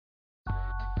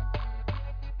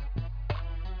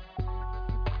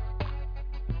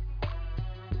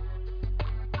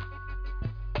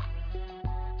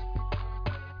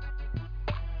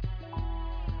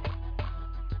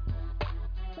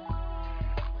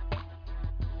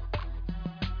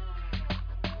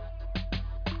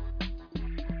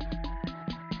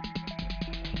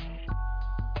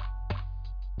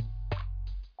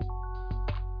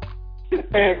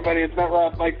Hey everybody, it's Matt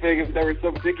Roth, Mike Fagan, Derek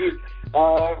Subotiki.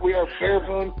 We are bare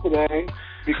bones today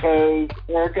because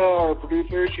Erica, our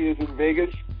producer, she is in Vegas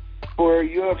for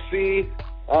UFC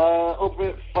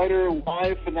Ultimate Fighter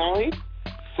live finale.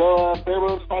 So, bare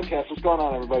bones podcast. What's going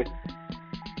on, everybody?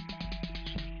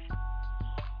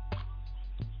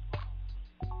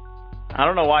 I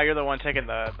don't know why you're the one taking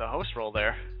the host role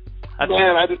there.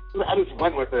 Man, I just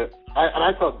went with it, and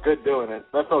I felt good doing it.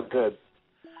 That felt good.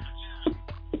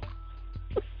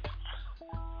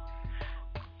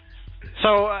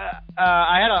 So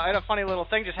I had a funny little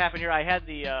thing just happen here. I had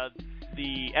the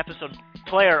episode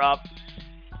player up,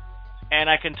 and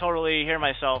I can totally hear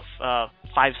myself 5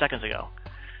 seconds ago.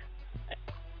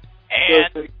 And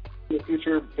so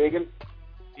future Fagan.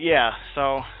 Yeah,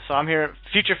 so I'm here.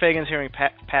 Future Fagan's hearing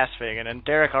past Fagan, and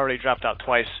Derek already dropped out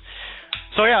twice.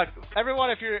 So yeah,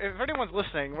 everyone, if anyone's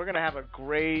listening, we're gonna have a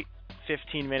great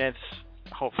 15 minutes.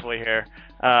 Hopefully here.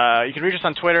 You can reach us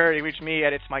on Twitter. You can reach me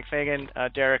at It's Mike Fagan,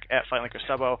 Derek at Fightlinker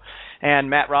Subo, and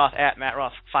Matt Roth at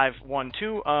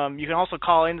MattRoth512. You can also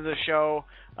call into the show.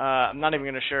 I'm not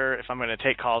even sure if I'm going to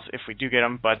take calls if we do get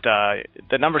them, but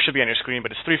the number should be on your screen,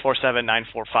 but it's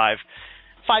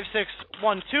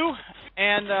 347-945-5612.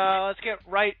 And let's get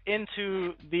right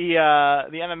into the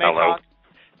MMA Hello. talk.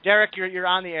 Derek, you're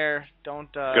on the air. Don't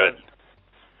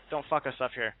fuck us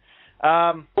up here.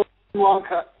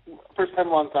 First time,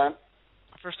 long time.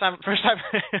 First time,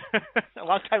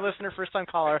 long time listener, first time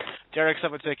caller, Derek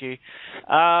Subotiki.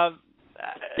 Yeah,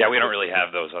 we don't really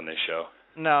have those on this show.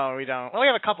 No, we don't. Well, we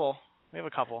have a couple.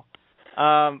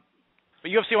 But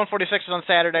UFC 146 is on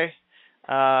Saturday.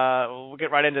 We'll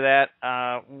get right into that.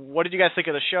 What did you guys think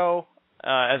of the show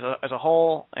as a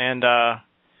whole? And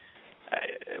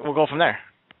we'll go from there.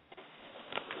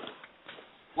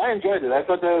 I enjoyed it. I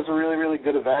thought that was a really, really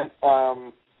good event.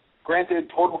 Granted,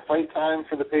 total fight time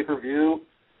for the pay-per-view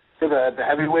for the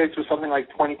heavyweights was something like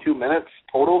 22 minutes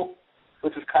total,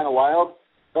 which is kind of wild.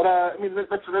 But, I mean,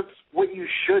 that's what you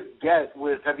should get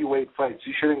with heavyweight fights.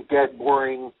 You shouldn't get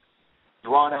boring,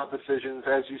 drawn-out decisions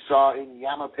as you saw in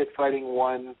Yama Pit Fighting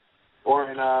 1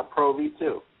 or in Pro Elite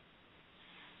 2.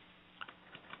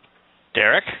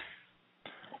 Derek?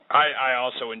 I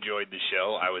also enjoyed the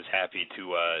show. I was happy to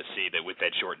see that with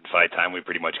that shortened fight time, we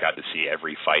pretty much got to see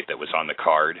every fight that was on the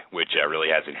card, which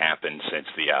really hasn't happened since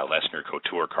the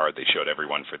Lesnar-Couture card. They showed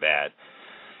everyone for that.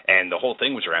 And the whole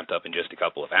thing was ramped up in just a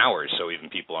couple of hours, so even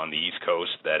people on the East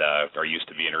Coast that are used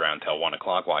to being around till 1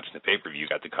 o'clock watching the pay-per-view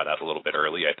got to cut out a little bit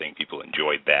early. I think people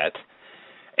enjoyed that.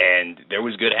 And there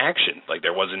was good action. Like,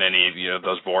 there wasn't any of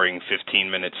those boring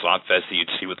 15-minute slot fests that you'd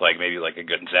see with, maybe a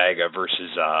Gonzaga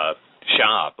versus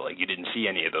Schaub. You didn't see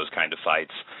any of those kind of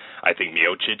fights. I think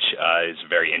Miocic is a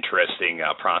very interesting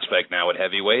prospect now at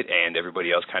heavyweight, and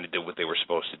everybody else kind of did what they were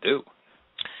supposed to do.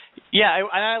 Yeah,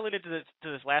 I alluded to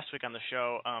this last week on the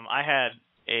show. I had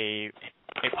a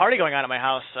party going on at my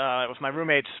house. It was my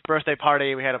roommate's birthday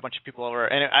party. We had a bunch of people over,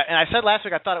 and I said last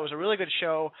week I thought it was a really good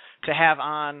show to have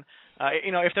on.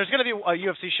 If there's going to be a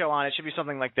UFC show on, it should be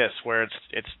something like this, where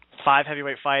it's 5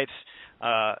 heavyweight fights.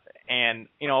 And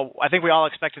I think we all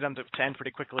expected them to end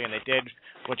pretty quickly, and they did,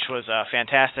 which was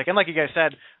fantastic. And like you guys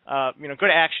said,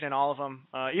 good action in all of them.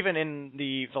 Even in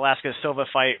the Velasquez-Silva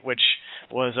fight, which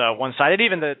was one-sided,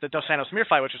 even the Dos Santos-Mir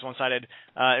fight, which was one-sided,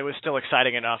 it was still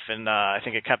exciting enough, and I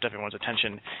think it kept everyone's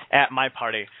attention at my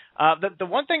party. The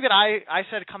one thing that I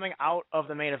said coming out of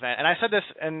the main event, and I said this,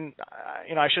 and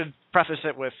I should preface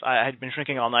it with I had been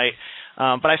drinking all night,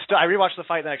 but I rewatched the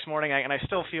fight the next morning, and I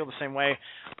still feel the same way.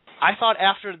 I thought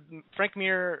after Frank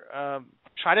Mir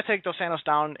tried to take Dos Santos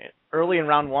down early in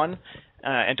round 1,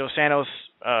 and Dos Santos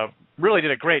really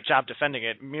did a great job defending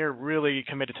it. Mir really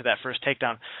committed to that first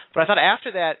takedown. But I thought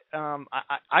after that,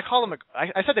 I call him.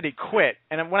 I said that he quit,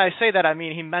 and when I say that, I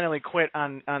mean he mentally quit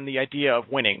on the idea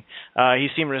of winning. He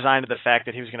seemed resigned to the fact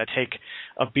that he was going to take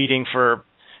a beating for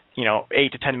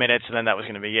 8 to 10 minutes, and then that was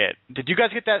going to be it. Did you guys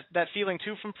get that feeling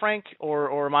too from Frank,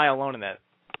 or am I alone in that?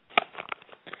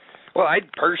 Well, I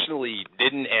personally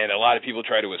didn't, and a lot of people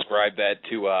try to ascribe that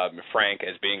to Frank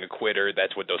as being a quitter.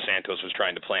 That's what Dos Santos was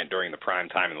trying to plant during the prime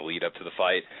time in the lead-up to the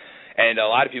fight. And a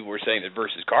lot of people were saying that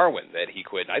versus Carwin, that he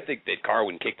quit. And I think that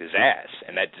Carwin kicked his ass,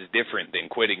 and that's different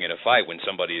than quitting in a fight when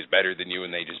somebody is better than you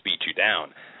and they just beat you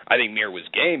down. I think Mir was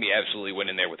game. He absolutely went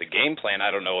in there with a game plan.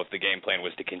 I don't know if the game plan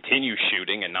was to continue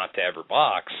shooting and not to ever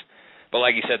box. But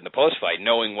like you said in the post-fight,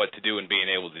 knowing what to do and being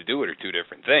able to do it are two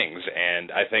different things. And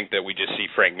I think that we just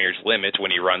see Frank Mir's limits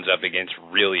when he runs up against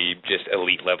really just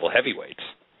elite-level heavyweights.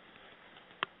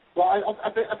 Well,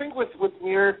 I think with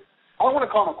Mir, I don't want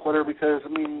to call him a quitter because, I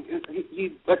mean, he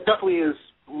definitely is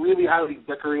really highly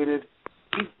decorated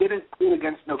didn't quit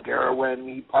against Nogueira when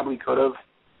he probably could have.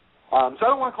 So I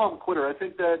don't want to call him a quitter. I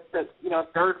think that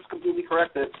Eric's completely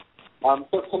correct that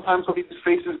sometimes when he just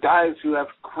faces guys who have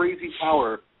crazy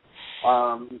power,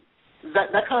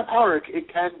 that kind of power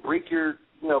it can break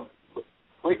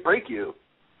break you.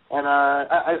 And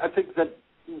I think that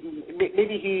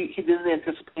maybe he didn't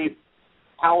anticipate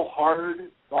how hard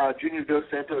Junior Dos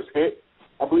Santos hit.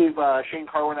 I believe Shane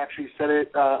Carwin actually said it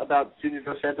about Junior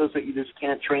Dos Santos, that you just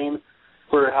can't train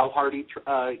for how hard he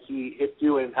hits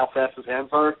you and how fast his hands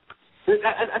are.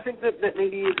 I think that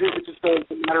maybe it's just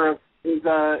a matter of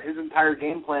his entire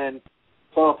game plan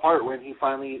fell apart when he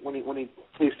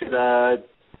tasted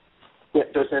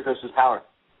Dos Santos' power.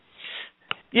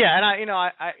 Yeah, and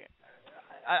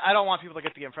I don't want people to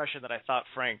get the impression that I thought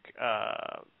Frank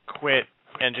quit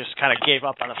and just kind of gave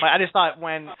up on the fight. I just thought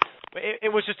when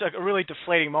it was just a really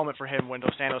deflating moment for him when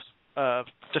Dos Santos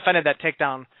defended that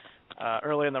takedown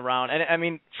early in the round. And I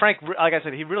mean, Frank, like I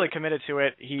said, he really committed to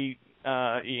it. He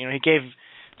gave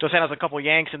Dos Santos a couple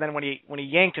yanks, and then when he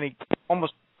yanked and he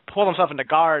almost pulled himself into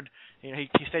guard, he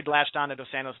stayed latched on to Dos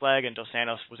Santos' leg, and Dos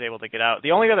Santos was able to get out.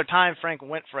 The only other time Frank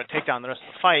went for a takedown the rest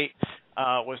of the fight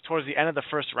was towards the end of the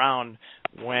first round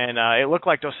when it looked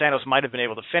like Dos Santos might have been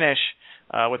able to finish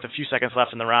with a few seconds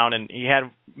left in the round, and he had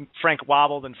Frank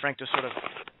wobbled, and Frank just sort of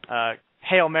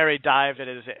Hail Mary dived at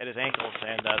his ankles,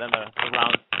 and then the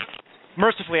round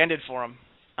mercifully ended for him.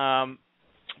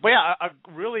 But yeah, a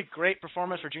really great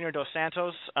performance for Junior Dos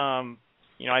Santos.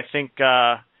 I think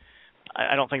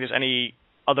I don't think there's any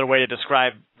other way to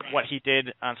describe what he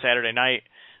did on Saturday night.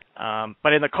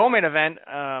 But in the co-main event,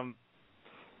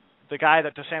 the guy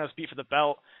that Dos Santos beat for the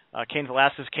belt, Cain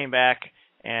Velasquez, came back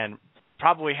and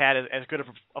probably had as good of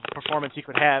a performance he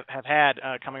could have had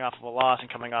coming off of a loss and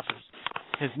coming off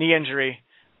his knee injury,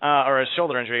 or his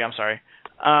shoulder injury, I'm sorry.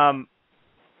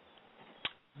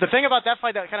 The thing about that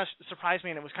fight that kind of surprised me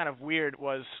and it was kind of weird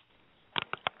was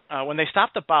when they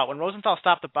stopped the bout, when Rosenthal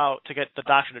stopped the bout to get the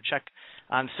doctor to check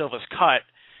on Silva's cut,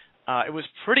 it was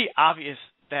pretty obvious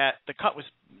that the cut was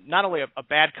not only a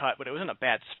bad cut, but it was in a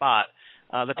bad spot.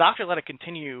 The doctor let it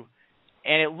continue,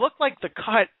 and it looked like the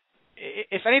cut,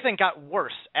 if anything, got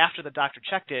worse after the doctor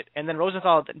checked it, and then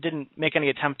Rosenthal didn't make any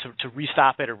attempt to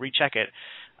restop it or recheck it.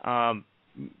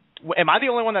 Am I the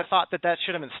only one that thought that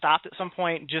should have been stopped at some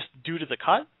point just due to the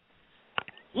cut?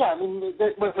 Yeah, I mean,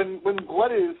 when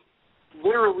blood is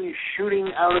literally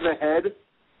shooting out of the head,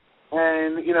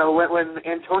 and when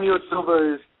Antonio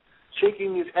Silva is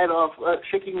shaking his head off,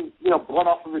 shaking blood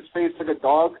off of his face like a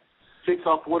dog shakes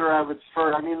off water out of its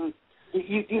fur. I mean,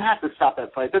 you have to stop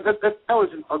that fight. That was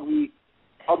an ugly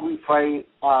fight.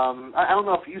 I don't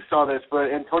know if you saw this,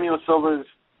 but Antonio Silva's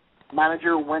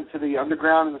manager went to the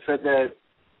underground and said that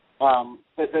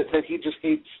that he just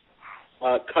hates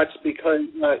cuts because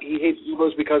he hates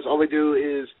Zubos because all they do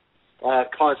is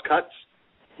cause cuts.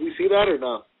 Do you see that or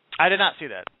no? I did not see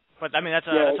that, but I mean that's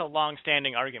a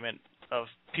long-standing argument of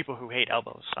people who hate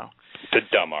elbows. So it's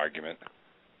a dumb argument.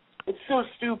 It's so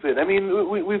stupid. I mean,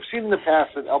 we've seen in the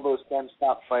past that elbows can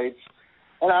stop fights,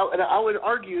 and I would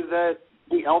argue that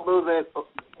the elbow that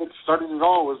started it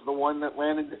all was the one that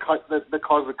landed the cut that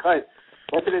caused the cut.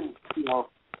 That didn't,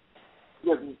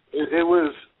 it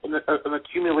was an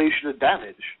accumulation of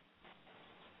damage.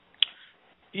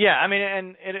 Yeah, I mean,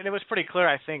 and it was pretty clear,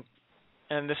 I think,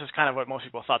 and this is kind of what most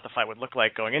people thought the fight would look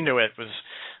like going into it, was,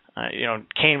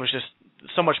 Cain was just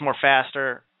so much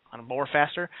faster, so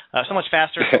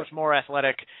much more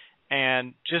athletic,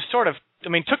 and just sort of,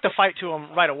 took the fight to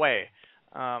him right away.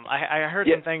 I heard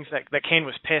some things that Cain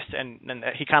was pissed and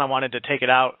that he kind of wanted to take it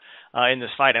out in this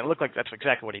fight, and it looked like that's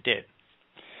exactly what he did.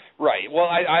 Right. Well,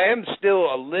 I am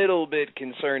still a little bit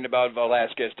concerned about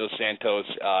Velasquez Dos Santos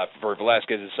for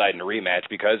Velasquez's side in a rematch,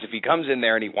 because if he comes in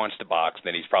there and he wants to box,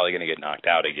 then he's probably going to get knocked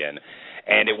out again.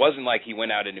 And it wasn't like he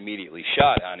went out and immediately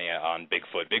shot on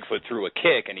Bigfoot. Bigfoot threw a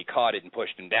kick, and he caught it and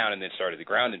pushed him down and then started the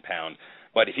ground and pound.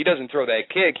 But if he doesn't throw that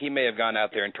kick, he may have gone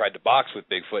out there and tried to box with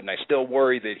Bigfoot, and I still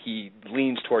worry that he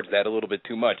leans towards that a little bit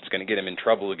too much. It's going to get him in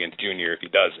trouble against Junior if he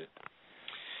does it.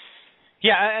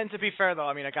 Yeah, and to be fair, though,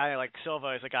 a guy like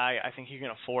Silva is a guy I think he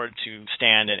can afford to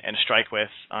stand and strike with.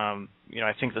 I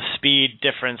think the speed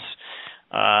difference,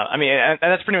 and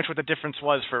that's pretty much what the difference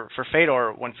was for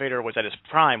Fedor when Fedor was at his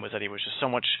prime, was that he was just so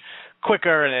much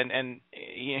quicker and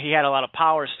he had a lot of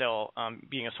power still,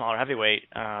 being a smaller heavyweight,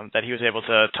 that he was able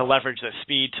to leverage that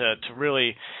speed to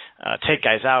really take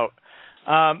guys out.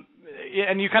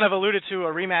 And you kind of alluded to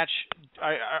a rematch.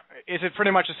 Is it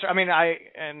pretty much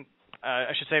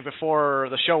I should say before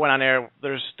the show went on air,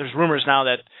 there's rumors now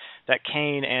that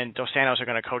Cain and Dos Santos are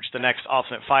going to coach the next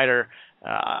Ultimate Fighter,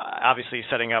 obviously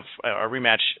setting up a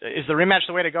rematch. Is the rematch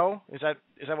the way to go? Is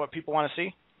that what people want to see?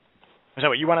 Is that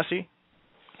what you want to see?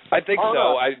 I think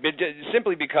so.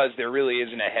 Simply because there really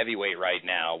isn't a heavyweight right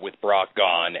now with Brock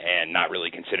gone and not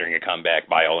really considering a comeback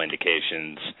by all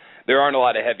indications. There aren't a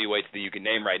lot of heavyweights that you can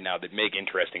name right now that make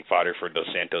interesting fodder for Dos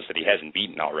Santos that he hasn't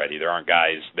beaten already. There aren't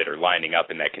guys that are lining up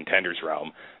in that contenders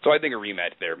realm. So I think a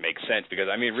rematch there makes sense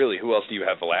because, I mean, really, who else do you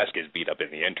have Velasquez beat up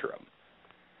in the interim?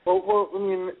 Well, I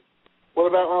mean, what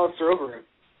about Alistair Overeem?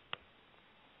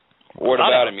 What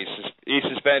about him? He's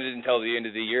suspended until the end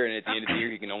of the year, and at the end of the year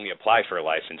he can only apply for a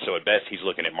license. So at best he's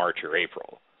looking at March or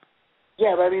April.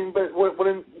 Yeah, but I mean,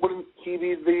 wouldn't he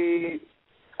be the?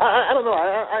 I don't know.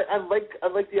 I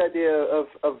like the idea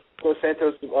of Dos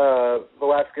Santos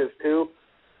Velasquez too,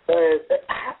 but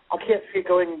I can't see it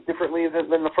going differently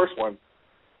than the first one.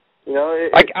 You know,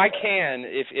 I can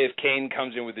if Kane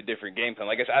comes in with a different game plan.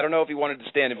 Like I said, I don't know if he wanted to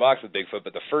stand and box with Bigfoot,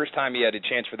 but the first time he had a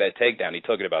chance for that takedown, he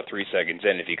took it about 3 seconds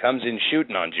in. If he comes in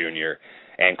shooting on Junior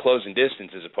and closing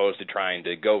distance as opposed to trying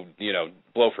to go,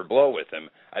 blow for blow with him,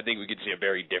 I think we could see a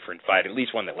very different fight, at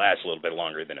least one that lasts a little bit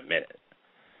longer than a minute.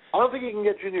 I don't think he can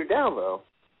get Junior down, though.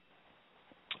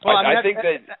 Well, I think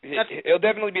that he'll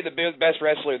definitely be the best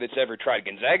wrestler that's ever tried.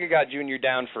 Gonzaga got Junior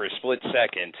down for a split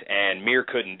second, and Mir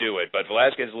couldn't do it. But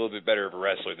Velasquez is a little bit better of a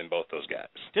wrestler than both those guys.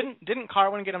 Didn't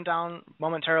Carwin get him down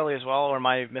momentarily as well, or am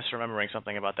I misremembering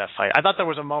something about that fight? I thought there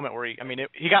was a moment where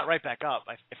he got right back up,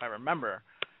 if I remember.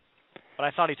 But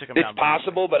I thought he took him down. It's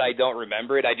possible, but I don't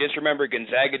remember it. I just remember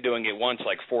Gonzaga doing it once,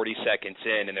 like 40 seconds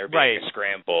in, and there being a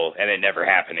scramble, and it never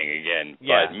happening again.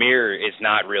 Yeah. But Mir is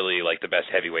not really like the best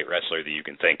heavyweight wrestler that you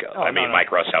can think of. Mike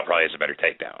Russell probably has a better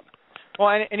takedown. Well,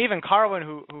 and even Carwin,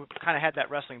 who kind of had that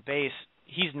wrestling base,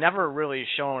 he's never really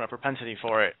shown a propensity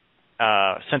for it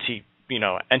since he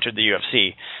entered the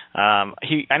UFC.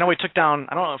 I know he took down.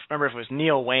 I don't remember if it was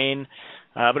Neil Wayne.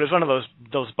 But it was one of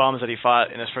those bums that he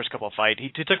fought in his first couple of fights.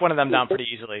 He took one of them down pretty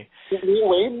easily. Neil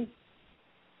Wayne?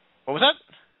 What was that?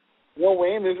 Neil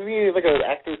Wayne? Isn't he like an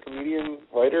actor, comedian,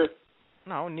 writer?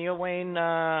 No, Neil Wayne.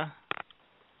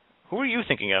 Who are you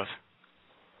thinking of?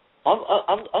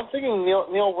 I'm thinking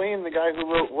Neil Wayne, the guy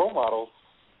who wrote Role Models.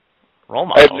 Role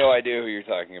Models? I have no idea who you're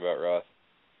talking about, Roth.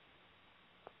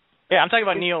 Yeah, I'm talking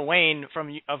about Neil Wayne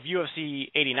of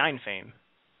UFC 89 fame.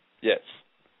 Yes.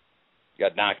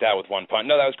 Got knocked out with one punch.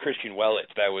 No, that was Christian Wellett.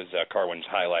 That was Carwin's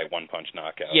highlight one-punch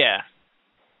knockout. Yeah.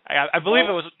 I believe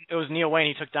it was Neil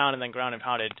Wayne he took down and then ground and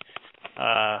pounded.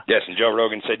 Yes, and Joe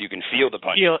Rogan said you can feel the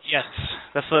punch. Yes,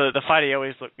 that's the fight he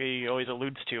always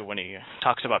alludes to when he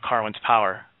talks about Carwin's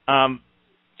power.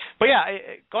 But yeah,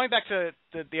 going back to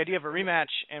the idea of a rematch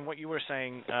and what you were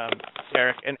saying,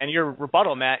 Derek, and your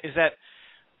rebuttal, Matt, is that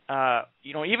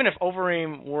even if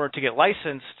Overeem were to get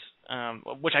licensed,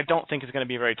 which I don't think is going to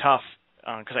be very tough,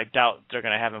 because I doubt they're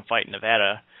going to have him fight in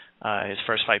Nevada, his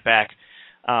first fight back.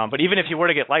 But even if he were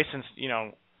to get licensed,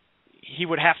 he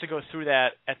would have to go through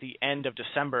that at the end of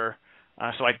December.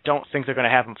 So I don't think they're going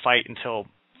to have him fight until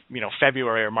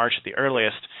February or March at the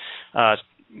earliest.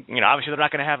 Obviously they're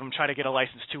not going to have him try to get a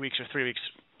license 2 weeks or 3 weeks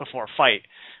before a fight.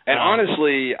 And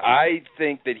honestly, I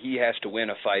think that he has to win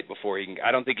a fight before he can.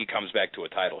 I don't think he comes back to a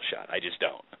title shot. I just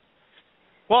don't.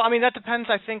 Well, that depends.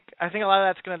 I think a lot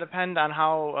of that's going to depend on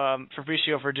how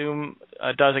Fabricio Verdum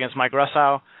does against Mike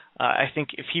Russell. I think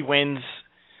if he wins,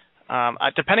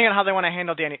 depending on how they want to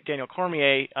handle Daniel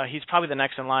Cormier, he's probably the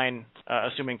next in line,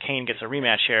 assuming Kane gets a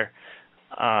rematch here.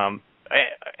 And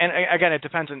again, it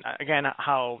depends on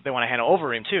how they want to handle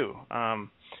Overeem too.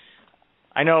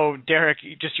 I know, Derek,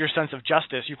 just your sense of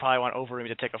justice, you probably want Overeem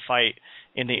to take a fight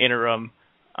in the interim,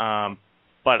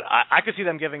 but I could see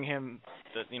them giving him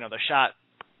the shot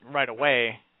right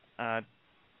away,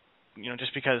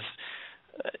 just because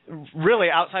really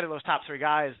outside of those top three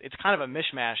guys, it's kind of a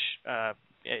mishmash,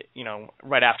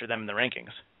 right after them in the rankings.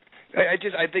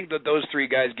 I think that those three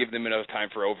guys give them enough time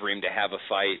for Overeem to have a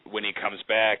fight when he comes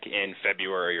back in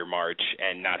February or March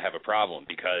and not have a problem,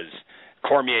 because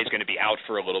Cormier is going to be out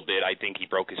for a little bit. I think he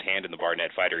broke his hand in the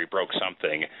Barnett fight, or he broke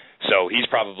something. So he's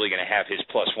probably going to have his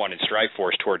 +1 in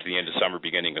Strikeforce towards the end of summer,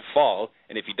 beginning of fall.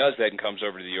 And if he does that and comes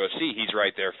over to the UFC, he's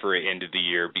right there for an end of the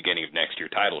year, beginning of next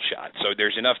year title shot. So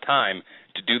there's enough time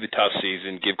to do the tough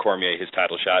season, give Cormier his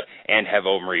title shot, and have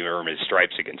Overeem earn his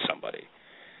stripes against somebody.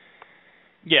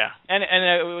 Yeah, and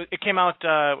it came out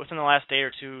within the last day or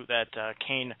two that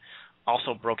Kane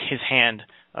also broke his hand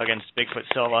against Bigfoot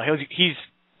Silva.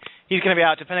 he's going to be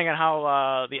out, depending on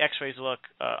how the X-rays look,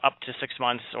 up to 6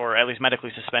 months, or at least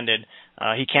medically suspended.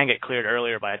 He can get cleared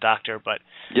earlier by a doctor, but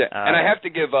yeah. And I have to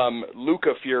give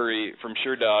Luca Fury from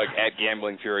SureDog at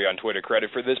Gambling Fury on Twitter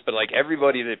credit for this. But like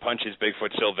everybody that punches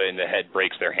Bigfoot Silva in the head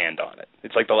breaks their hand on it.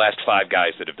 It's like the last 5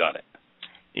 guys that have done it.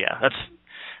 Yeah, that's.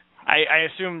 I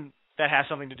assume that has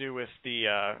something to do with the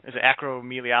is it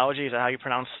acromegaly? Is that how you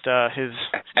pronounced his?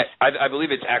 I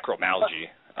believe it's acromalgy.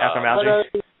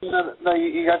 Acromalgy. No,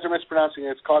 you guys are mispronouncing it.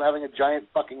 It's called having a giant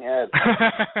fucking head.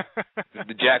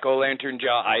 The jack-o'-lantern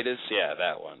jaw-itis? Yeah,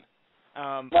 that one.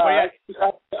 No, I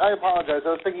apologize. I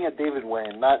was thinking of David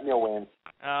Wayne, not Neil Wayne.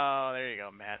 Oh, there you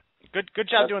go, Matt. Good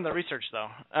job doing the research, though.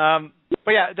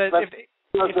 But yeah, if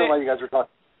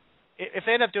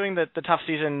they end up doing the tough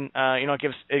season, it'll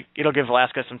give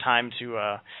Velasquez some time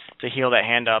to heal that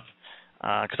hand up,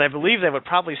 because I believe they would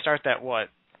probably start that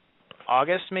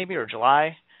August maybe or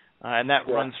July. And that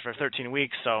runs for 13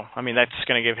 weeks, so, I mean, that's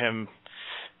going to give him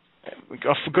a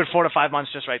good 4 to 5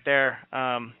 months just right there.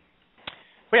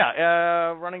 But,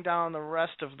 yeah, running down the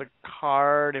rest of the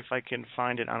card, if I can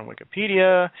find it on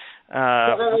Wikipedia.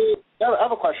 I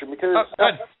have a question, because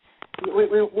we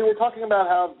were talking about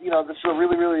how, this is a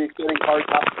really, really exciting card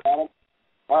top to bottom.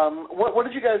 What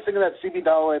did you guys think of that CB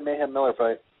Dalloway-Mayhem Miller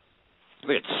fight?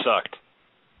 It sucked.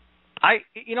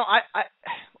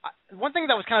 One thing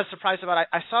that was kind of surprised about,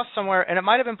 I saw somewhere, and it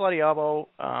might have been Bloody Elbow,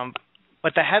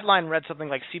 but the headline read something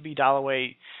like CB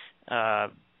Dalloway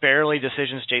barely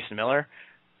decisions Jason Miller.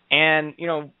 And,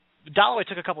 Dalloway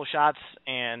took a couple shots,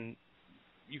 and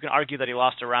you can argue that he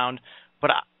lost a round.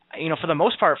 But, for the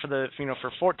most part, for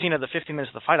 14 of the 15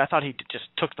 minutes of the fight, I thought he just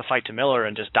took the fight to Miller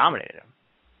and just dominated him.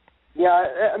 Yeah,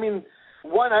 I mean,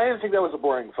 I didn't think that was a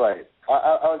boring fight.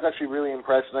 I was actually really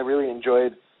impressed, and I really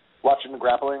enjoyed watching the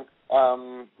grappling,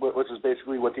 which is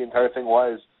basically what the entire thing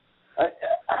was.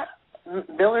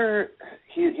 Miller,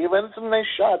 he landed some nice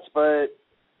shots, but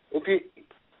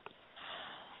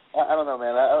I don't know,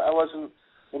 man. I wasn't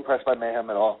impressed by Mayhem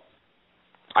at all.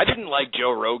 I didn't like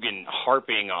Joe Rogan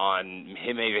harping on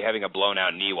him maybe having a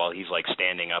blown-out knee while he's, like,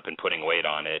 standing up and putting weight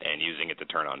on it and using it to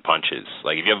turn on punches.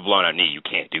 Like, if you have a blown-out knee, you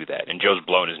can't do that. And Joe's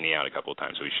blown his knee out a couple of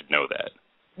times, so he should know that.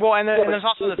 Well, and there's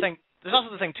also the thing. There's also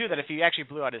the thing too that if he actually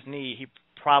blew out his knee, he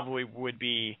probably would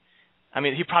be. I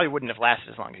mean, he probably wouldn't have lasted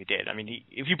as long as he did. I mean,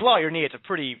 if you blow out your knee, it's a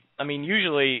pretty. I mean,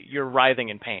 usually you're writhing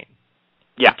in pain.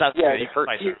 Yeah, it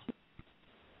hurts.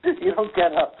 You don't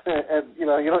get up, and you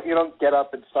don't get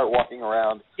up and start walking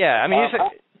around. Yeah, I mean,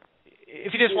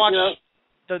 if you just watch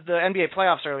the NBA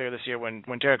playoffs earlier this year when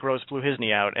Derrick Rose blew his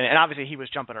knee out, and obviously he was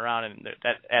jumping around, and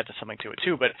that adds something to it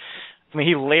too. But I mean,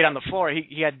 he laid on the floor.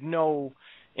 He had no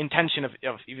intention of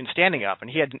even standing up, and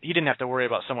he didn't have to worry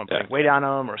about someone putting weight on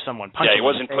him or someone punching him. Yeah, he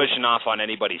wasn't pushing off on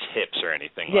anybody's hips or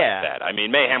anything like that. I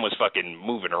mean, Mayhem was fucking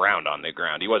moving around on the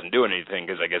ground. He wasn't doing anything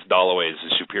because I guess Dalloway is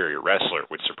a superior wrestler,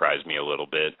 which surprised me a little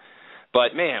bit.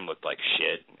 But Mayhem looked like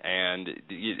shit, and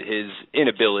his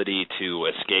inability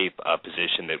to escape a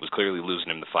position that was clearly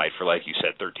losing him the fight for, like you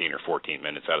said, 13 or 14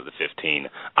 minutes out of the 15,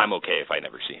 I'm okay if I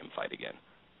never see him fight again.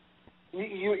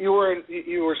 You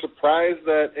were surprised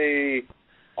that a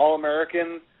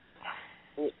All-American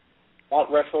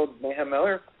out-wrestled Mayhem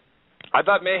Miller? I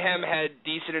thought Mayhem had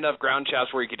decent enough ground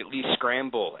chops where he could at least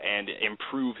scramble and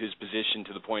improve his position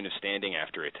to the point of standing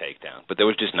after a takedown. But there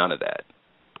was just none of that.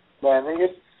 Man,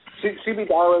 CB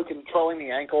Dalloway controlling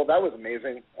the ankle, that was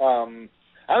amazing.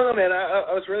 I don't know, man.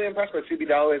 I was really impressed by CB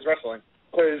Dalloway's wrestling.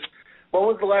 Because when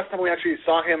was the last time we actually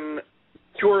saw him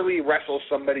purely wrestle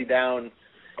somebody down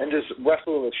and just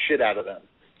wrestle the shit out of them?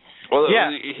 Well,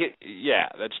 yeah,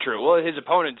 that's true. Well, his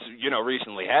opponents,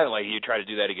 recently had it. Like, he tried to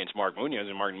do that against Mark Munoz,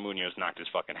 and Mark Munoz knocked his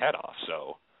fucking head off.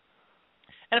 So,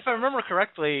 and if I remember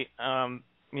correctly, I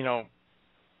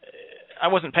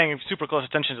wasn't paying super close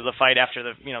attention to the fight after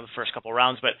the first couple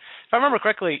rounds, but if I remember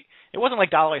correctly, it wasn't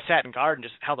like Dalloway sat in guard and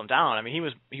just held him down. I mean,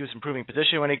 he was improving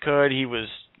position when he could. He was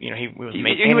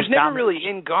never really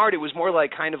in guard. It was more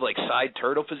like kind of like side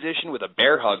turtle position with a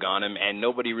bear hug on him and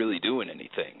nobody really doing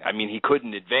anything. I mean, he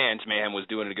couldn't advance. Mayhem was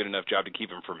doing a good enough job to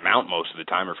keep him from mount most of the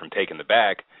time or from taking the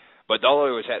back, but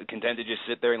Dalloway was content to just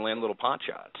sit there and land little pot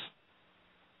shots.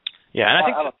 Yeah, and I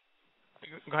think.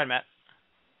 Go ahead, Matt.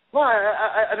 Well,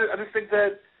 I just think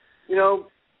that, the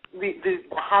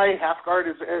high half guard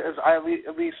is, as I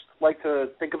at least like to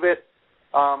think of it.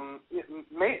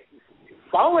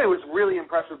 Dalloway was really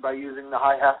impressive by using the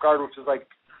high half guard, which is like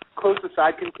close to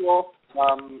side control,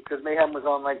 because Mayhem was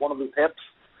on like one of his hips.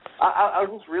 I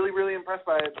was just really, really impressed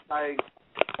by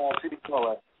CB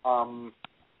Dalloway.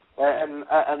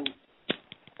 And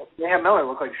Mayhem Miller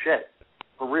looked like shit,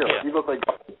 for real. Yeah. He looked like.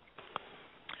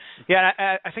 Yeah,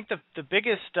 I think the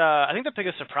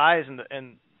biggest surprise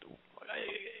and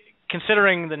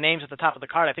considering the names at the top of the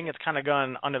card, I think it's kind of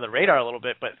gone under the radar a little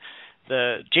bit. But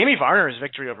the Jamie Varner's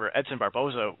victory over Edson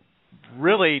Barboza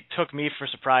really took me for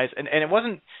surprise, and it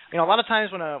wasn't, a lot of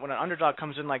times when an underdog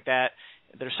comes in like that,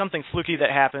 there's something fluky that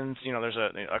happens. There's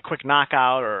a quick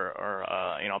knockout or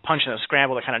a punch in a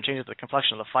scramble that kind of changes the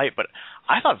complexion of the fight. But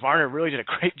I thought Varner really did a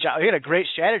great job. He had a great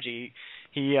strategy.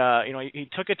 He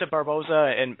took it to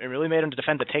Barboza and really made him to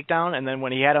defend the takedown, and then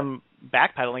when he had him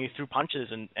backpedaling, he threw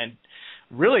punches and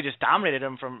really just dominated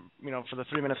him from for the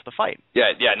 3 minutes of the fight.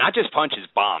 Yeah, not just punches,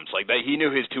 bombs. Like that, he knew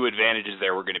his two advantages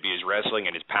there were going to be his wrestling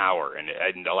and his power. And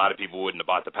a lot of people wouldn't have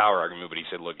bought the power argument, but he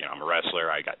said, look, I'm a wrestler.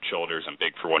 I got shoulders. I'm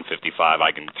big for 155.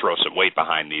 I can throw some weight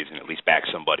behind these and at least back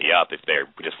somebody up if they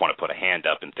just want to put a hand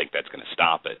up and think that's going to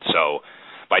stop it. So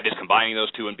by just combining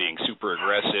those two and being super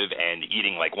aggressive and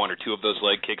eating like one or two of those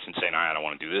leg kicks and saying, all right, I don't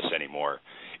want to do this anymore,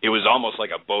 it was almost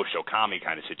like a Bo Shokami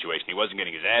kind of situation. He wasn't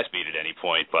getting his ass beat at any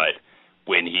point, but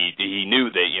when he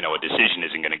knew that, a decision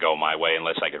isn't going to go my way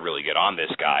unless I could really get on this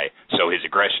guy. So his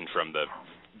aggression from the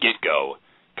get-go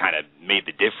kind of made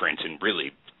the difference in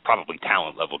really probably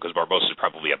talent level, because Barboza is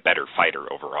probably a better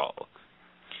fighter overall.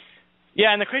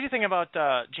 Yeah, and the crazy thing about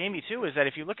Jamie, too, is that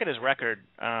if you look at his record,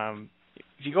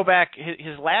 if you go back,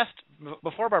 his last,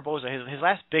 before Barboza, his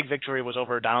last big victory was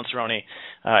over Donald Cerrone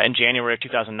in January of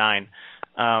 2009.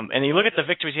 And you look at the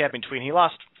victories he had between, he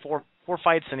lost four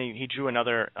fights, and he drew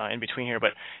another in between here.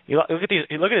 But you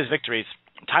look at his victories.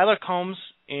 Tyler Combs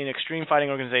in Extreme Fighting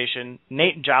Organization,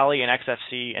 Nate Jolly in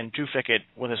XFC, and Drew Fickett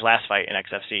with his last fight in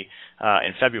XFC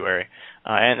in February.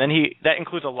 And then that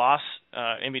includes a loss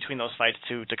in between those fights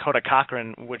to Dakota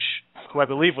Cochran, who I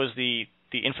believe was the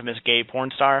infamous gay porn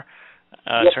star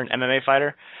turned MMA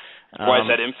fighter. Why is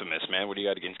that infamous, man? What do you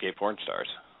got against gay porn stars?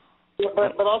 Yeah,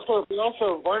 but also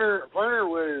Varner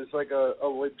was like a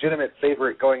legitimate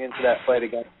favorite going into that fight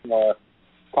against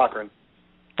Cochran.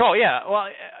 Oh yeah, well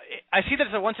I see that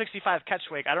it's a 165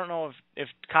 catchweight. I don't know if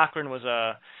Cochran was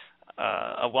a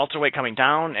welterweight coming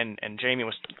down and Jamie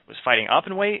was fighting up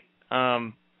in weight.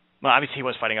 Well, obviously he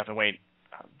was fighting up in weight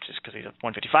just because he's a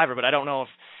 155er, but I don't know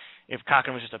if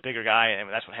Cochran was just a bigger guy, and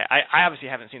that's what I obviously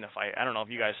haven't seen the fight. I don't know if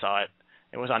you guys saw it.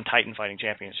 It was on Titan Fighting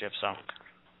Championship, so.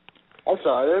 I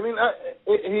saw it. I mean,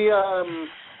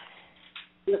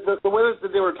 the way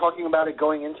that they were talking about it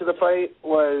going into the fight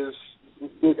was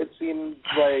it seemed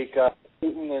like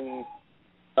Putin and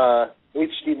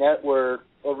HDNet were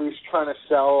at least trying to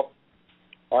sell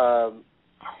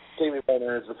Jamie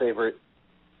Varner as the favorite.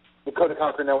 Dakota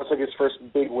Cochran, that was like his first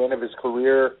big win of his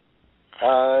career.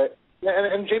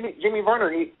 And Jamie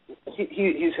Varner, he's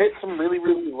hit some really,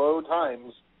 really low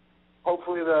times.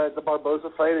 Hopefully the Barboza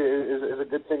fight is a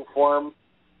good thing for him.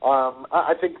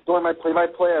 I think during my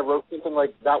play-by-play, I wrote something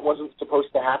like that wasn't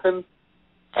supposed to happen.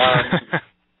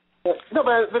 No,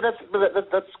 but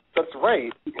that's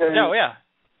right, because no, yeah,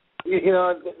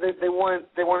 they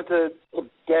wanted to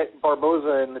get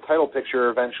Barboza in the title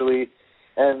picture eventually,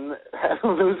 and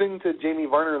losing to Jamie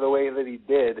Varner the way that he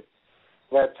did,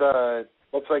 that's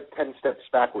like 10 steps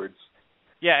backwards.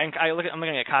 Yeah, and I'm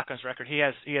looking at Cochran's record. He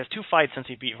has 2 fights since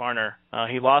he beat Varner.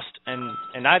 He lost, and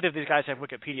neither of these guys have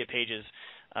Wikipedia pages,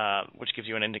 which gives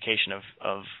you an indication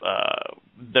of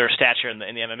their stature in the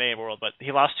MMA world. But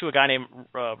he lost to a guy named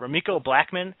Ramiko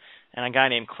Blackman and a guy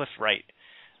named Cliff Wright.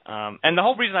 And the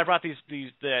whole reason I brought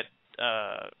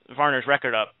Varner's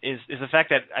record up is the fact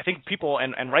that I think people,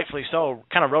 and rightfully so,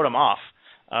 kind of wrote him off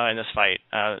in this fight.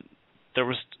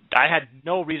 I had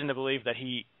no reason to believe that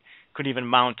he could even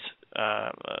mount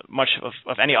much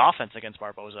of any offense against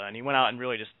Barboza, and he went out and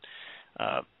really just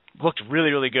looked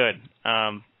really, really good.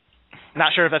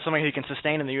 Not sure if that's something he can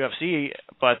sustain in the UFC,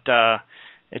 but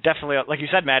it definitely, like you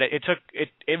said, Matt, it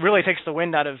really takes the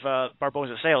wind out of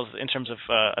Barboza's sails in terms of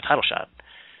a title shot.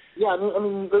 Yeah, I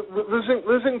mean,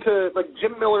 losing to like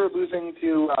Jim Miller, losing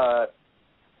to I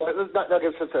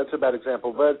guess that's a bad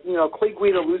example, but Clay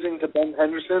Guida losing to Ben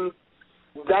Henderson.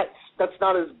 That's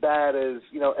not as bad as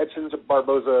Edson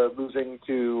Barboza losing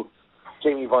to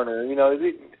Jamie Varner.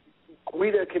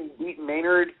 Guida can beat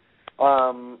Maynard at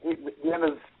the end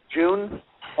of June,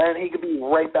 and he could be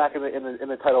right back in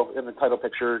the title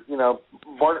picture.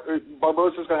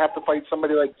 Barboza's going to have to fight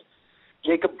somebody like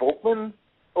Jacob Volkman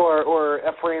or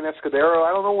Efrain Escudero.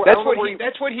 I don't know.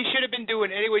 That's what he should have been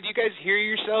doing anyway. Do you guys hear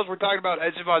yourselves? We're talking about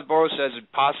Edson Barboza as a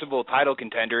possible title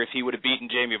contender if he would have beaten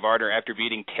Jamie Varner after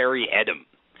beating Terry Edom.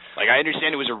 Like, I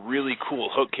understand it was a really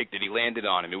cool hook kick that he landed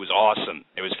on him. It was awesome.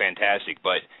 It was fantastic.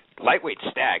 But lightweight's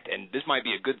stacked, and this might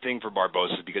be a good thing for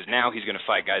Barboza because now he's going to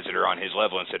fight guys that are on his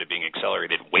level instead of being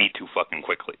accelerated way too fucking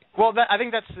quickly. Well, I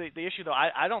think that's the issue, though.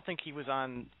 I don't think he was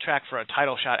on track for a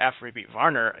title shot after he beat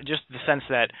Varner. Just the sense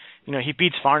that he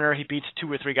beats Varner, he beats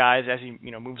 2 or 3 guys as he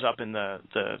moves up in the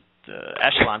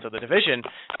echelons of the division,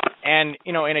 and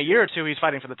in a year or 2 he's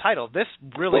fighting for the title. This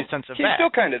really sends him back. He's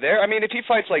still kind of there. I mean, if he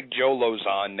fights like Joe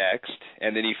Lozon next,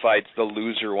 and then he fights the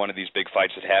loser one of these big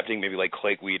fights that's happening, maybe like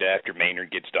Clay Guida after Maynard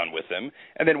gets done with him,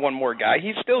 and then one more guy,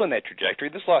 he's still in that trajectory.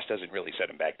 This loss doesn't really set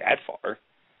him back that far.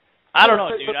 I don't know,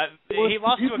 dude. He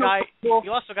lost to a guy. He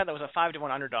lost to a guy that was a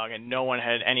 5-1 underdog, and no one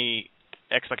had any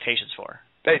expectations for.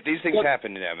 Hey, these things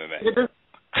happen in MMA.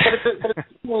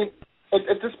 But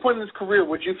at this point in his career,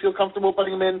 would you feel comfortable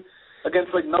putting him in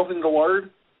against like Melvin Gillard?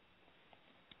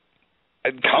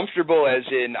 Comfortable as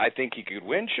in I think he could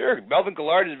win? Sure. Melvin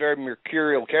Gillard is a very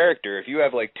mercurial character. If you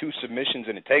have like 2 submissions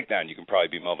and a takedown, you can probably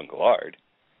beat Melvin Gillard.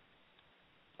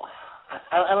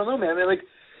 I don't know, man. Like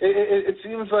it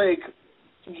seems like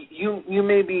you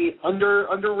may be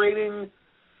underrating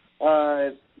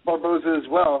Barboza as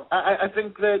well. I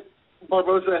think that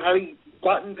Barboza, had he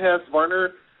gotten past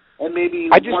Varner, and maybe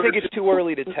I just think it's too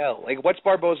early to tell. Like, what's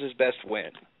Barboza's best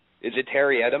win? Is it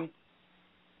Terry Edom?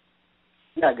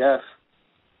 Yeah, I guess.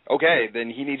 Okay, then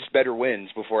he needs better wins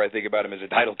before I think about him as a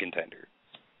title contender.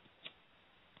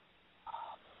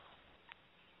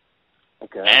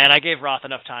 Okay. And I gave Roth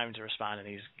enough time to respond, and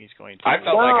he's going to. I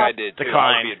felt like I did too.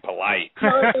 Decline. I was being polite.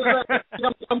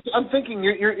 I'm thinking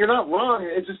you're not wrong.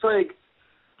 It's just like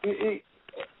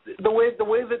the way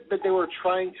that they were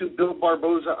trying to build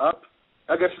Barboza up.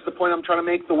 I guess is the point I'm trying to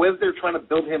make. The way that they're trying to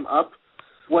build him up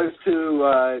was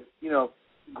to,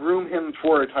 groom him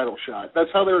for a title shot. That's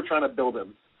how they were trying to build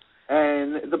him.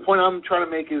 And the point I'm trying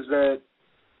to make is that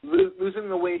losing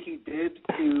the way he did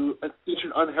to such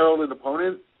an unheralded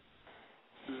opponent,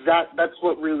 that's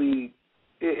what really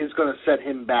is going to set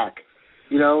him back.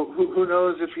 Who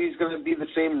knows if he's going to be the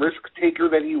same risk taker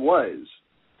that he was?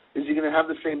 Is he going to have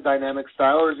the same dynamic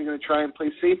style, or is he going to try and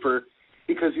play safer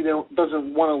because he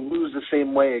doesn't want to lose the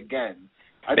same way again?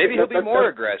 Maybe he'll be more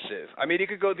aggressive. I mean, he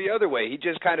could go the other way. He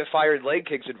just kind of fired leg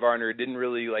kicks at Varner, didn't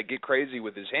really get crazy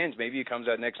with his hands. Maybe he comes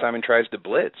out next time and tries to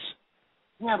blitz.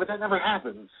 Yeah, but that never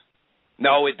happens.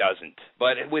 No, it doesn't.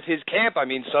 But with his camp, I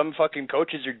mean, some fucking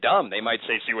coaches are dumb. They might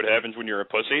say, see what happens when you're a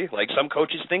pussy. Like, some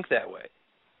coaches think that way.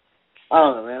 I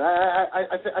don't know, man.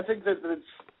 I think that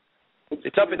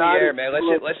it's up in the air, man.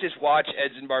 Let's just watch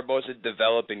Edson Barboza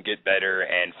develop and get better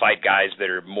and fight guys that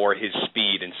are more his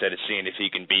speed instead of seeing if he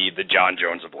can be the John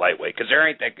Jones of lightweight. Because there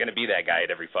ain't going to be that guy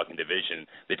at every fucking division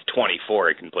that's 24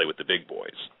 and can play with the big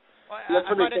boys. Well,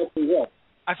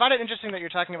 I find it interesting that you're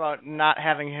talking about not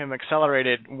having him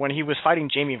accelerated when he was fighting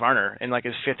Jamie Varner in like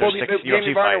his 5th or 6th UFC fight.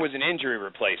 Jamie Varner was an injury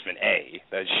replacement, a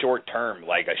short-term,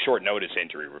 like a short-notice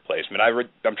injury replacement.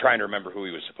 I'm trying to remember who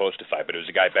he was supposed to fight, but it was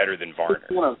a guy better than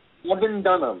Varner. Evan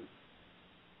Dunham.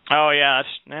 Oh, yeah,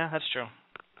 that's true.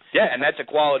 Yeah, and that's a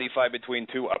quality fight between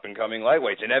 2 up-and-coming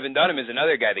lightweights. And Evan Dunham is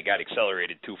another guy that got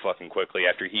accelerated too fucking quickly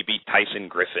after he beat Tyson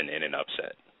Griffin in an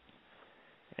upset.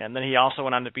 And then he also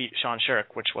went on to beat Sean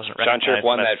Shirk, which wasn't Sean recognized. Shirk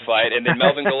won that fight, and then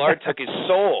Melvin Gillard took his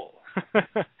soul.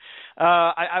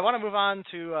 I want to move on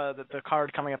to the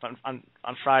card coming up on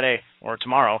Friday or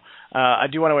tomorrow. I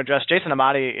do want to address Jason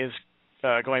Amati is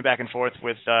going back and forth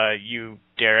with you,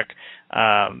 Derek.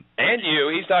 And you.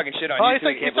 He's talking shit on you, too.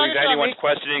 I can't believe anyone's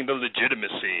questioning the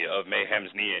legitimacy of Mayhem's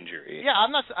knee injury. Yeah,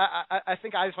 I'm not. I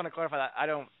think I just want to clarify that. I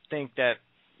don't think that.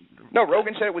 No,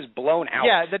 Rogan said it was blown out.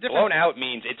 Yeah, the difference. Blown out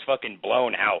means it's fucking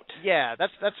blown out. Yeah,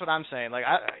 that's what I'm saying. Like,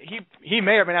 he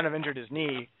may or may not have injured his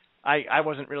knee. I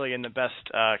wasn't really in the best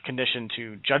condition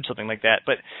to judge something like that.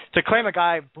 But to claim a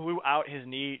guy blew out his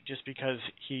knee just because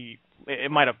it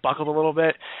might have buckled a little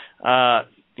bit,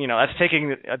 that's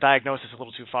taking a diagnosis a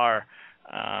little too far.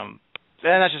 And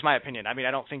that's just my opinion. I mean,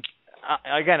 I don't think.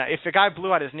 Again, if a guy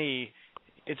blew out his knee,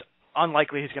 it's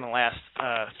unlikely he's going to last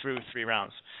through 3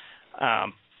 rounds.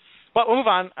 But we'll move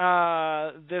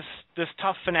on. This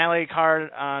tough finale card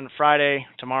on Friday,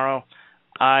 tomorrow.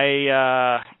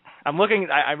 I'm looking.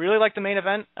 I really like the main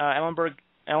event. Ellenberger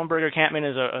Campman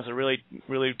is a really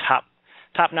really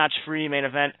top notch free main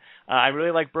event. I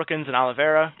really like Brookins and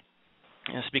Oliveira.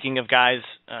 Speaking of guys,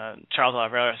 Charles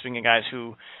Oliveira. Speaking of guys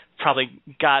who probably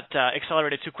got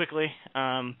accelerated too quickly.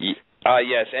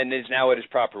 Yes, and is now at his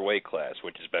proper weight class,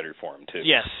 which is better for him, too.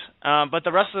 Yes, but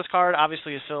the rest of this card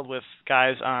obviously is filled with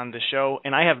guys on the show,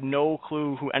 and I have no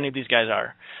clue who any of these guys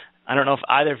are. I don't know if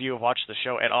either of you have watched the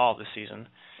show at all this season.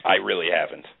 I really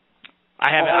haven't. I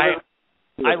haven't.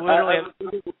 I literally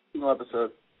have.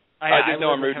 I just know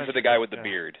I'm rooting for the guy with the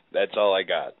beard. That's all I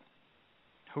got.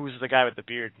 Who's the guy with the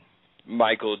beard?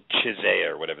 Michael Chiesa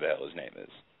or whatever the hell his name is.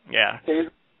 Yeah.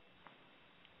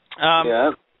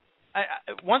 Yeah.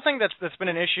 One thing that's been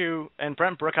an issue, and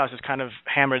Brent Brookhouse has kind of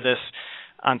hammered this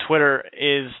on Twitter,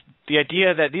 is the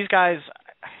idea that these guys,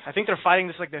 I think they're fighting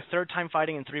this like their third time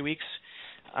fighting in 3 weeks,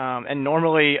 and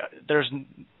normally there's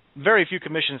very few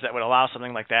commissions that would allow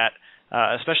something like that,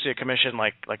 especially a commission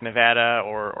like Nevada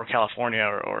or California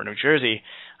or New Jersey.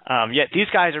 Yet these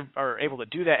guys are able to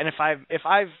do that, and if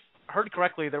I've heard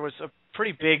correctly, there was a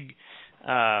pretty big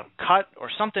cut or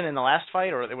something in the last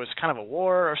fight, or it was kind of a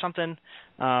war or something.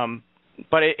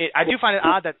 But I do find it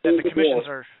odd that the commissions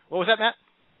are. What was that, Matt?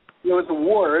 It was a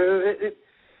war.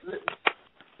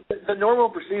 The normal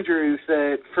procedure is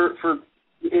that for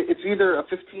it's either a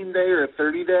 15-day or a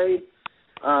 30-day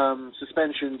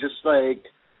suspension, just like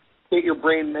get your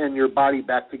brain and your body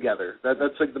back together.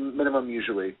 That's like the minimum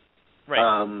usually.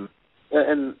 Right.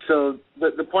 And so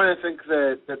the point I think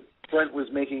that Brent was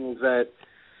making is that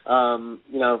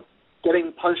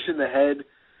getting punched in the head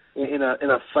in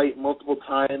a fight multiple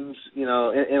times, in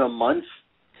a month,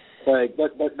 like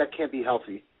that can't be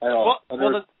healthy at all.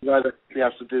 Well, he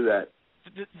has to do that.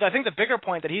 I think the bigger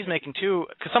point that he's making too,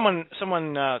 because someone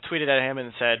tweeted at him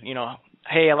and said,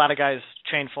 hey, a lot of guys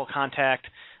train full contact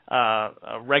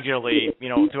regularly,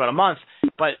 throughout a month,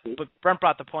 but Brent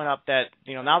brought the point up that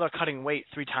now they're cutting weight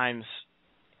 3 times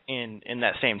in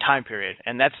that same time period,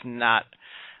 and that's not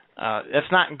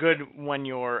good when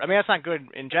you're. I mean, that's not good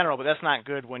in general, but that's not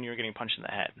good when you're getting punched in the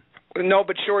head. No,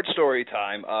 but short story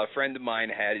time. A friend of mine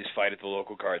had his fight at the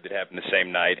local card that happened the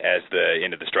same night as the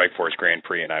end of the Strikeforce Grand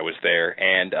Prix, and I was there.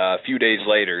 And a few days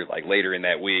later, like later in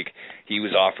that week, he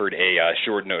was offered a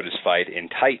short notice fight in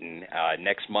Titan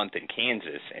next month in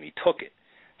Kansas, and he took it.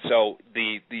 So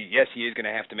yes, he is going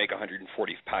to have to make 145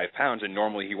 pounds, and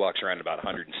normally he walks around about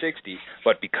 160.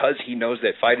 But because he knows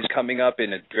that fight is coming up in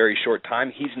a very short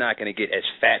time, he's not going to get as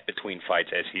fat between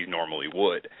fights as he normally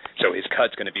would. So his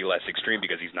cut's going to be less extreme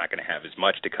because he's not going to have as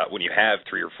much to cut. When you have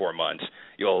 3 or 4 months,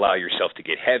 you'll allow yourself to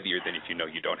get heavier than if you know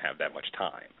you don't have that much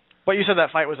time. But you said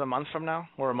that fight was a month from now,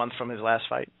 or a month from his last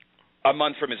fight? A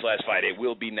month from his last fight. It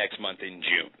will be next month in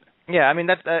June. Yeah, I mean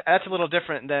that's a little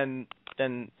different than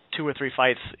 2 or 3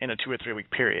 fights in a 2 or 3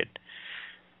 week period,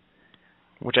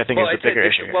 which I think is the bigger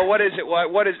issue here. Well, what is it?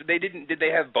 What is did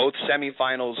they have both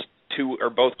semifinals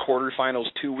both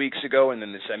quarterfinals 2 weeks ago and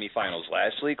then the semifinals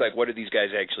last week? Like, what are these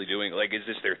guys actually doing? Like, is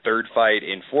this their third fight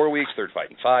in 4 weeks, third fight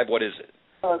in 5? What is it?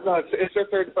 No, it's their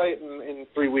third fight in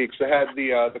 3 weeks. They had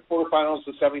the quarterfinals,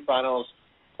 the semifinals,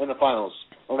 and the finals.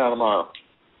 Or not tomorrow.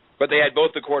 But they had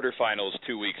both the quarterfinals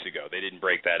 2 weeks ago. They didn't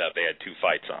break that up. They had 2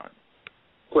 fights on.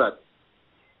 Correct.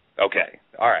 Okay.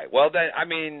 All right. Well, then, I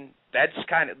mean, that's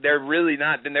kind of, they're really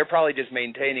not, then they're probably just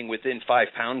maintaining within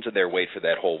 5 pounds of their weight for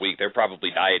that whole week. They're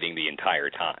probably dieting the entire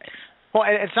time. Well,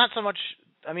 it's not so much,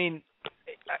 I mean,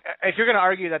 if you're going to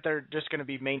argue that they're just going to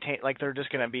be they're just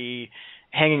going to be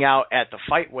hanging out at the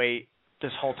fight weight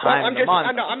this whole time in the month.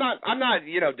 I'm not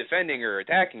defending or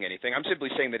attacking anything. I'm simply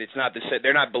saying that it's not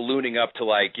they're not ballooning up to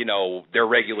their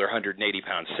regular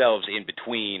 180-pound selves in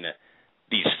between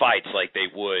these fights like they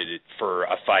would for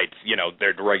a fight,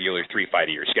 their regular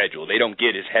 3-fight-a-year schedule. They don't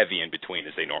get as heavy in between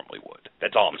as they normally would.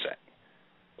 That's all I'm saying.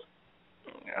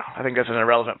 I think that's an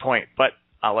irrelevant point, but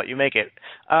I'll let you make it.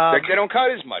 They don't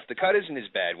cut as much. The cut isn't as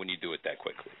bad when you do it that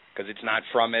quickly because it's not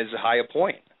from as high a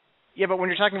point. Yeah, but when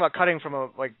you're talking about cutting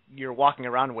from your walking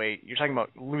around weight, you're talking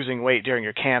about losing weight during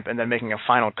your camp and then making a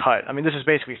final cut. I mean, this is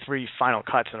basically 3 final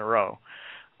cuts in a row.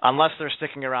 Unless they're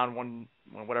sticking around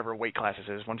whatever weight class this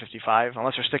is, 155,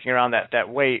 unless they're sticking around that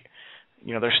weight,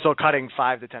 they're still cutting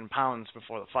 5 to 10 pounds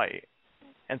before the fight.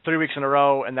 And 3 weeks in a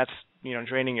row, and that's,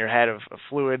 draining your head of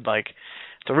fluid. Like,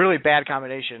 it's a really bad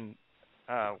combination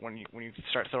when you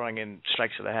start throwing in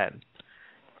strikes to the head.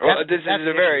 Well, this is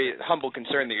a very humble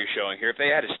concern that you're showing here. If they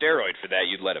had a steroid for that,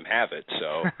 you'd let them have it.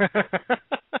 So,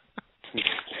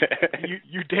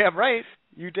 you damn right.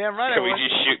 You damn right. Can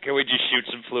we just shoot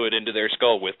some fluid into their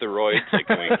skull with the roids? Like,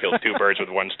 can we kill 2 birds with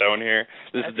 1 stone here?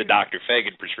 This is the Dr.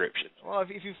 Fagan prescription. Well,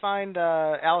 if you find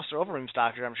Alistair Overeem's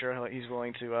doctor, I'm sure he's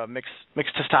willing to mix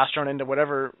testosterone into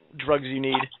whatever drugs you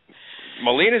need.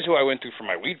 Molina's who I went through for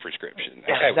my weed prescription.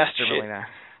 Yeah, that's Molina.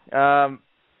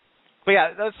 But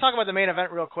yeah, let's talk about the main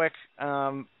event real quick.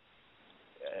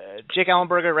 Jake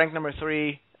Ellenberger, ranked number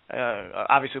 3.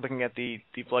 Obviously, looking at the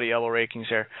bloody elbow rankings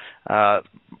here.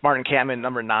 Martin Kampmann,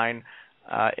 number 9.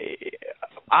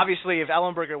 Obviously, if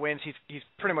Ellenberger wins, he's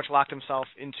pretty much locked himself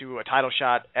into a title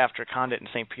shot after Condit and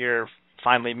St. Pierre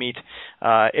finally meet.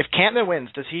 If Kampmann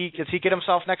wins, does he get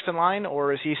himself next in line,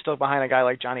 or is he still behind a guy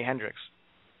like Johnny Hendricks?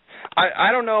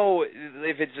 I don't know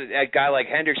if it's a guy like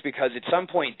Hendricks, because at some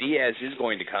point Diaz is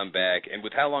going to come back, and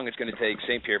with how long it's going to take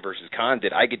St. Pierre versus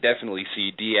Condit, I could definitely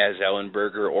see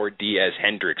Diaz-Ellenberger or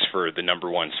Diaz-Hendricks for the number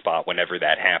one spot whenever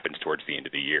that happens towards the end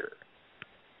of the year.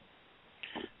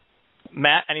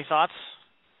 Matt, any thoughts?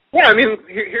 Yeah, I mean,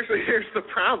 here's the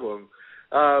problem.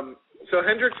 So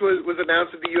Hendricks was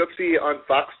announced at the UFC on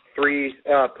Fox 3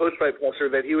 post-fight presser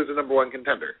that he was the number one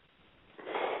contender.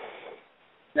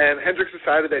 And Hendricks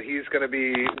decided that he's going to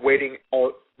be waiting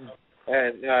out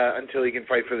until he can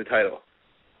fight for the title.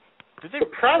 The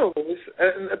problem is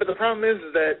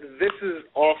that this is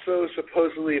also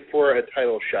supposedly for a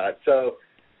title shot. So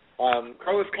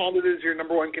Carlos Condit is your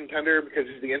number one contender because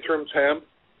he's the interim champ.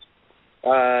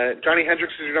 Johnny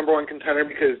Hendricks is your number one contender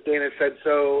because Dana said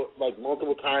so like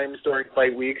multiple times during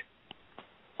fight week.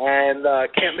 And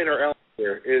Campman or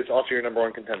Ellinger is also your number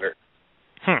one contender.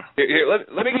 Here,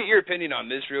 let me get your opinion on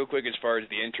this real quick as far as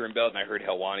the interim belt, and I heard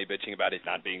Helwani bitching about it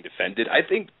not being defended. I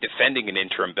think defending an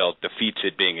interim belt defeats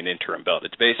it being an interim belt.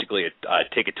 It's basically a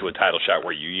ticket to a title shot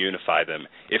where you unify them.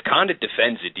 If Condit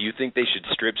defends it, do you think they should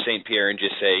strip St. Pierre and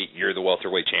just say, you're the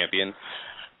welterweight champion?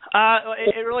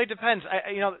 It really depends.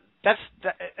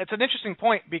 It's an interesting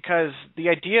point, because the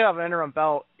idea of an interim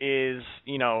belt is,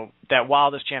 that while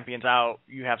this champion's out,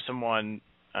 you have someone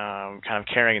kind of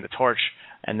carrying the torch,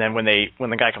 and then when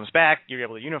the guy comes back, you're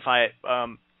able to unify it.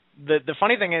 The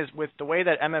funny thing is, with the way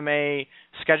that MMA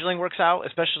scheduling works out,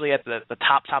 especially at the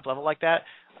top level like that,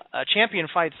 a champion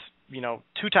fights 2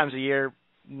 times a year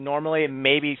normally,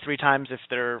 maybe 3 times if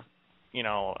they're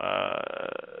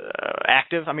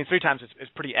active. I mean, 3 times is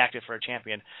pretty active for a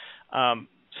champion.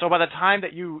 So by the time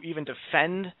that you even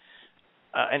defend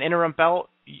an interim belt,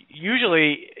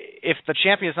 usually if the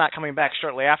champion is not coming back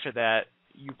shortly after that,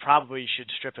 you probably should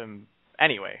strip him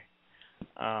anyway.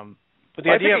 But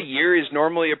I think a year is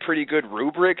normally a pretty good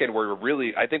rubric, and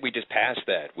I think we just passed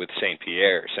that with St.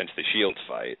 Pierre since the Shields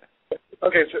fight.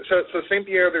 Okay, so St.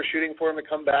 Pierre, they're shooting for him to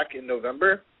come back in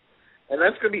November, and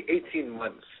that's going to be 18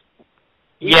 months.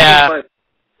 18 months.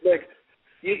 Like,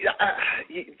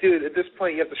 dude, at this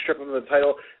point, you have to strip him of the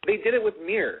title. They did it with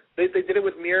Mir. They did it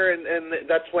with Mir, and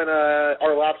that's when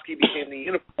Arlovsky became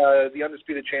the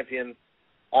undisputed champion.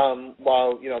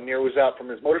 While Mir was out from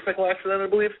his motorcycle accident, I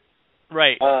believe.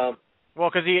 Right. Well,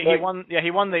 because he won. Yeah,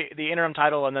 he won the interim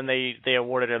title, and then they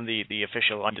awarded him the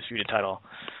official undisputed title.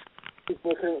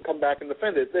 People couldn't come back and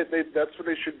defend it. That's what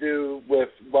they should do with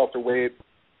welterweight.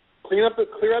 Clear out the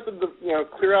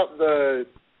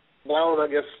now I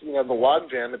guess the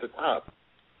logjam at the top.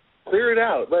 Clear it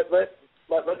out.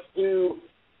 Let's do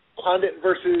Condit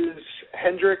versus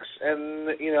Hendricks, and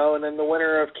then the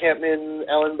winner of Campman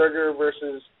Ellenberger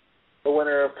versus the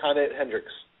winner of Condit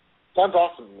Hendricks. Sounds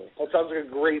awesome to me. That sounds like a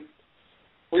great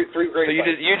three great. So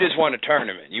you just want a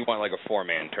tournament. You want like a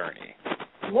 4-man tourney.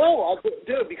 No, I'll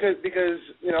do it because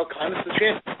Condit's the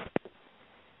champion.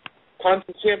 Condit's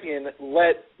the champion.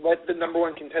 Let the number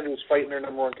one contenders fight in their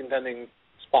number one contending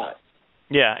spot.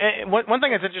 Yeah, and one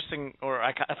thing that's interesting, or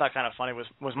I thought kind of funny, was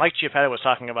Mike Chiappetta was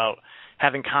talking about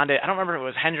having Condit. I don't remember if it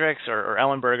was Hendricks or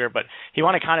Ellenberger, but he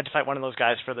wanted Condit to fight one of those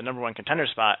guys for the number one contender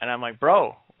spot. And I'm like,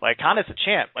 bro, like Condit's a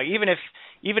champ. Like even if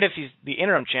he's the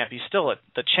interim champ, he's still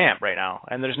the champ right now,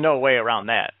 and there's no way around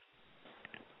that.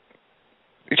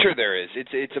 Sure there is.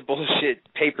 It's a bullshit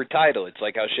paper title. It's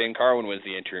like how Shane Carwin was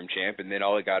the interim champ, and then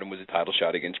all it got him was a title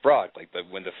shot against Brock. Like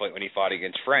when he fought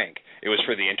against Frank, it was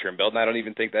for the interim belt, and I don't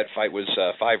even think that fight was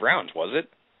 5 rounds, was it?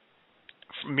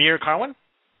 Mir Carwin?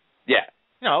 Yeah.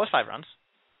 No, it was 5 rounds.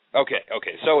 Okay,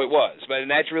 so it was, and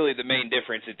that's really the main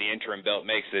difference that the interim belt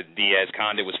makes. That Diaz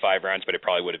Condit was 5 rounds, but it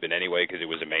probably would have been anyway because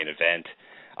it was a main event.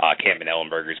 Campman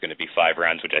Ellenberger is going to be 5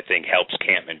 rounds, which I think helps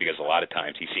Campman because a lot of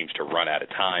times he seems to run out of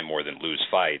time more than lose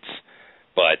fights.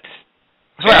 But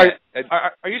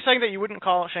are you saying that you wouldn't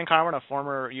call Shane Carwin a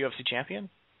former UFC champion?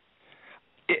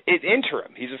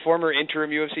 Interim. He's a former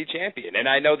interim UFC champion, and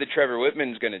I know that Trevor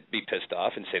Whitman's going to be pissed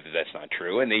off and say that that's not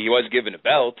true, and he was given a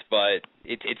belt, but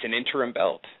it's an interim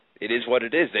belt. It is what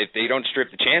it is. If they don't strip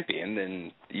the champion,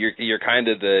 then you're kind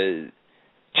of the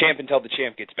champ until the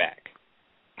champ gets back.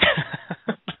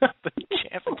 The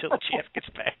champ until the champ gets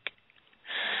back.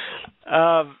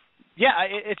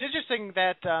 It's interesting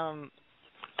that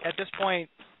at this point,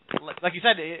 like you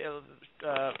said,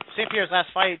 St. Pierre's last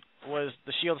fight was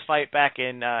the Shields fight back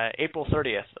in April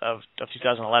 30th of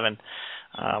 2011.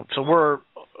 So we're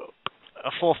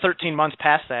a full 13 months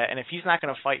past that, and if he's not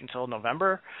going to fight until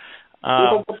November,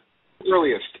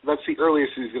 earliest. That's the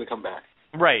earliest he's going to come back.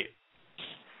 Right.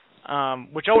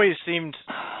 Which always seemed.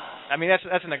 I mean,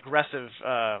 that's an aggressive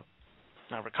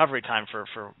recovery time for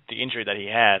the injury that he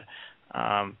had.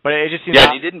 But it just seems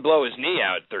he didn't blow his knee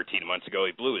out 13 months ago.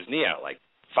 He blew his knee out like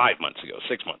 5 months ago,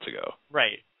 6 months ago.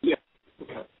 Right. Yeah.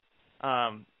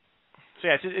 So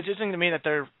yeah, it's interesting to me that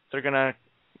they're gonna.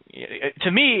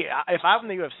 To me, if I'm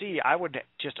in the UFC, I would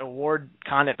just award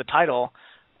Condit the title.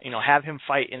 Have him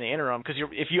fight in the interim, because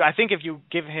I think if you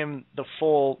give him the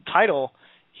full title,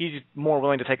 he's more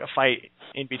willing to take a fight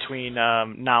in between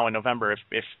now and November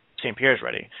if St. Pierre's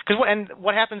ready.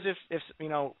 What happens if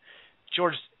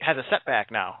George has a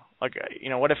setback now? Like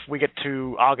what if we get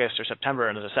to August or September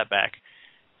and there's a setback?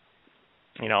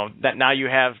 That now you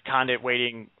have Condit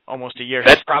waiting almost a year.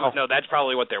 That's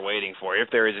probably what they're waiting for. If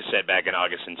there is a setback in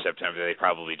August and September, they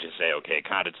probably just say, okay,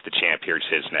 Condit's the champ. Here's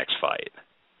his next fight.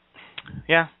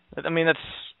 Yeah, I mean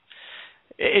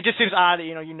it just seems odd.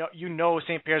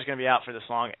 St. Pierre's going to be out for this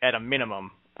long at a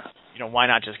minimum. Why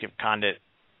not just give Condit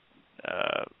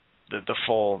the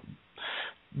full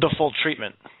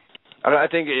treatment? I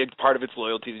think part of it's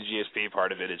loyalty to the GSP.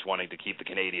 Part of it is wanting to keep the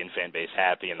Canadian fan base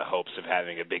happy in the hopes of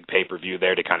having a big pay-per-view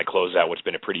there to kind of close out what's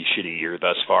been a pretty shitty year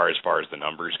thus far as the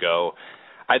numbers go.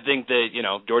 I think that,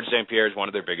 George St. Pierre is one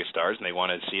of their biggest stars, and they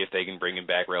want to see if they can bring him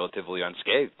back relatively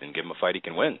unscathed and give him a fight he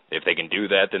can win. If they can do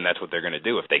that, then that's what they're going to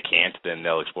do. If they can't, then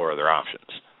they'll explore other options.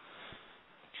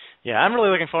 Yeah, I'm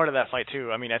really looking forward to that fight,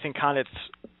 too. I mean, I think Condit's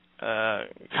going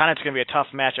to be a tough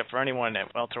matchup for anyone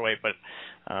at welterweight, but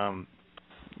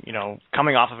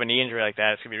coming off of a knee injury like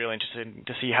that, it's going to be really interesting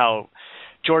to see how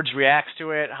George reacts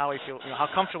to it, how he feels, how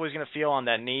comfortable he's going to feel on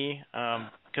that knee.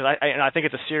 Because I think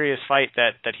it's a serious fight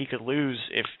that he could lose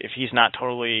if he's not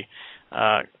totally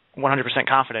 100%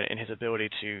 confident in his ability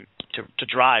to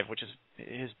drive, which is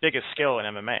his biggest skill in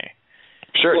MMA.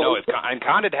 Sure, and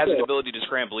Condit has the ability to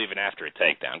scramble even after a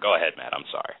takedown. Go ahead, Matt. I'm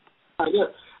sorry.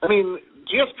 I mean,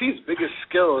 GSP's biggest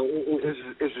skill is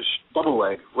his double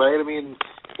leg, right? I mean,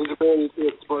 his ability to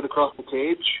explode across the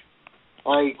cage.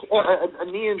 Like,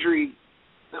 a knee injury,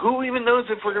 who even knows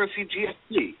if we're going to see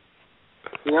GSP?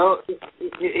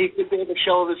 He could be a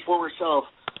shell of his former self.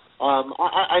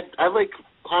 I like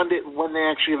Condit when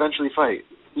they actually eventually fight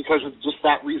because of just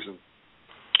that reason.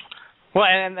 Well,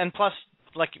 and plus,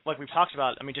 like we've talked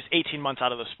about, I mean, just 18 months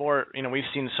out of the sport, we've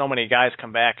seen so many guys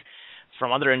come back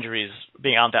from other injuries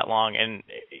being out that long, and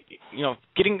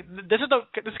this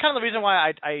is kind of the reason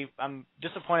why I'm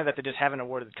disappointed that they just haven't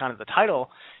awarded kind of the title,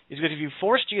 is because if you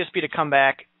force GSP to come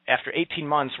back after 18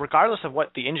 months, regardless of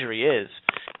what the injury is,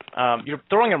 you're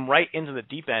throwing him right into the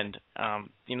deep end.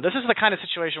 This is the kind of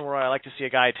situation where I like to see a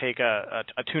guy take a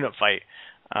tune-up fight,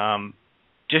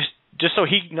 just so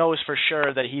he knows for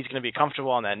sure that he's going to be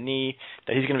comfortable on that knee,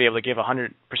 that he's going to be able to give 100%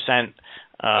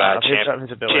 of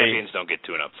his ability. Champions don't get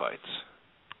tune-up fights.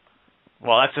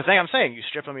 Well, that's the thing I'm saying. You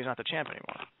strip him, he's not the champ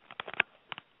anymore.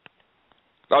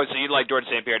 Oh, so you'd like George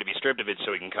St. Pierre to be stripped of it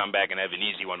so he can come back and have an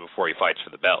easy one before he fights for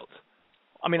the belt?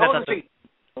 I mean, that's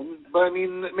but I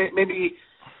mean, maybe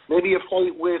a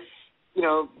fight with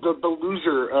the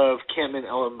loser of Kamen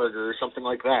Ellenberger or something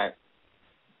like that.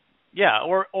 Yeah,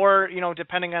 or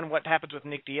depending on what happens with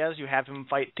Nick Diaz, you have him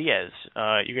fight Diaz.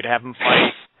 You could have him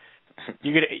fight.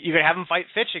 You could have him fight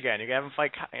Fitch again. You could have him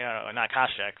fight not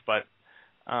Koscheck, but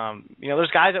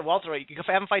there's guys at welterweight. You could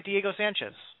have him fight Diego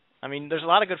Sanchez. I mean, there's a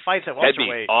lot of good fights at welterweight.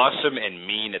 That'd be awesome and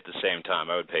mean at the same time.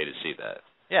 I would pay to see that.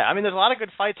 Yeah, I mean, there's a lot of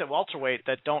good fights at welterweight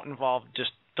that don't involve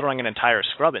just throwing an entire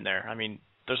scrub in there. I mean,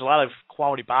 there's a lot of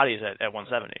quality bodies at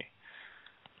 170.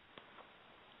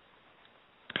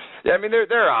 Yeah, I mean,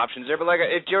 there are options there, but like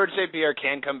if George St. Pierre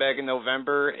can come back in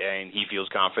November and he feels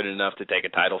confident enough to take a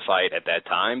title fight at that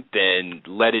time, then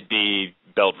let it be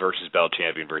belt versus belt,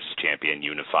 champion versus champion,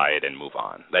 unify it and move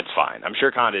on. That's fine. I'm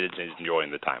sure Condit is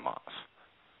enjoying the time off.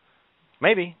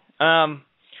 Maybe.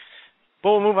 But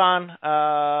we'll move on.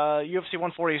 UFC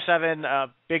 147,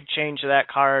 big change to that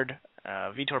card.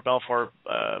 Vitor Belfort,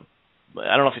 I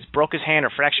don't know if he's broke his hand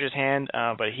or fractured his hand,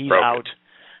 but he's out.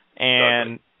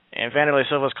 And Vanderlei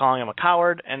Silva is calling him a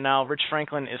coward, and now Rich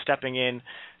Franklin is stepping in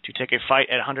to take a fight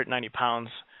at 190 pounds.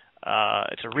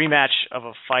 It's a rematch of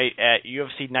a fight at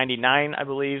UFC 99, I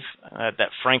believe, that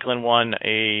Franklin won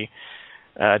a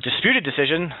disputed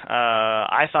decision.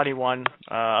 I thought he won.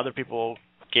 Other people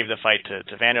gave the fight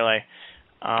to Vanderlei.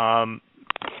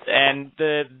 And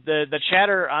the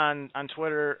chatter on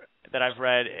Twitter that I've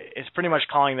read is pretty much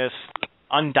calling this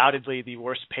undoubtedly the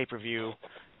worst pay-per-view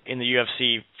in the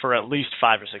UFC for at least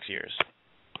 5 or 6 years.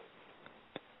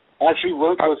 I actually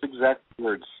wrote those exact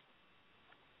words.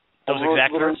 Those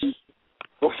exact words?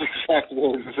 Those exact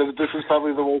words. This is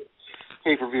probably the worst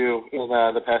pay-per-view in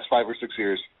the past 5 or 6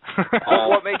 years.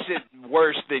 What makes it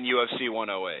worse than UFC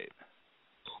 108?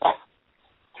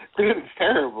 Dude, it's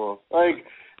terrible. Like,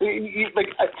 you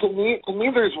to me,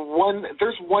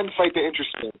 there's one fight that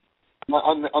interests me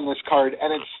on this card,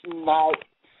 and it's not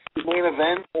the main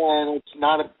event, and it's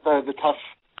not the tough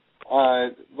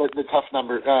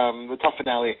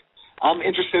finale. I'm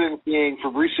interested in seeing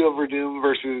Fabricio Verdum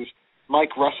versus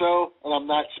Mike Russo, and I'm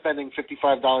not spending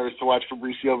 $55 to watch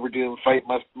Fabricio Verdum fight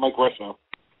Mike Russo.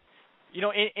 You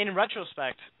know, in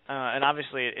retrospect, and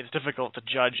obviously it's difficult to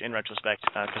judge in retrospect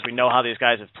because we know how these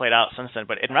guys have played out since then,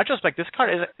 but in retrospect, this card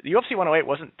UFC 108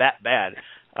 wasn't that bad.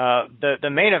 The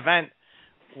main event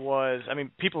was, I mean,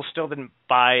 people still didn't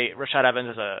buy Rashad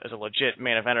Evans as a legit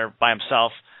main eventer by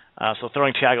himself, so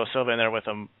throwing Thiago Silva in there with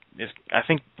him I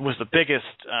think was the biggest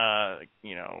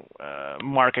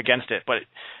mark against it. But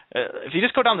if you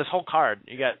just go down this whole card,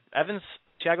 you got Evans,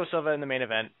 Thiago Silva in the main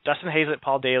event, Dustin Hazlett,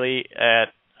 Paul Daly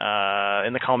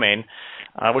in the co-main,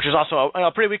 which is also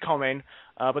a pretty weak co-main.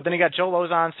 But then you got Joe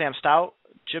Lozon, Sam Stout,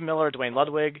 Jim Miller, Dwayne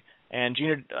Ludwig, and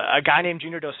a guy named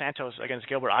Junior Dos Santos against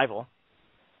Gilbert Eivel.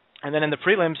 And then in the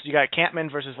prelims, you got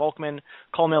Campman versus Volkman,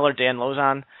 Cole Miller, Dan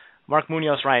Lozon, Mark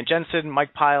Munoz, Ryan Jensen,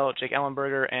 Mike Pyle, Jake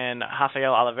Ellenberger, and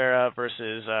Rafael Oliveira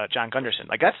versus John Gunderson.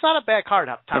 Like, that's not a bad card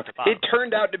top to bottom. It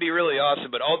turned out to be really awesome,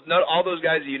 but all those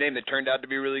guys that you named that turned out to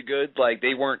be really good, like,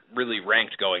 they weren't really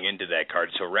ranked going into that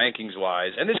card. So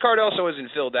rankings-wise, and this card also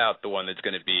isn't filled out, the one that's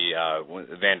going to be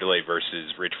Vanderlei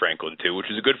versus Rich Franklin, too, which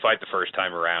was a good fight the first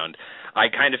time around. I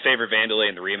kind of favor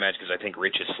Vanderlei in the rematch because I think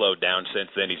Rich has slowed down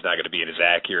since then. He's not going to be as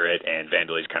accurate, and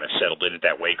Vanderlei's kind of settled in at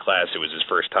that weight class. It was his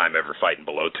first time ever fighting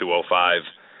below 205.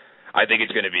 I think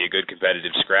it's going to be a good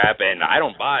competitive scrap, and I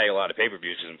don't buy a lot of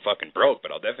pay-per-views because I'm fucking broke,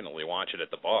 but I'll definitely watch it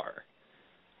at the bar.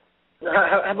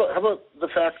 How about the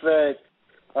fact that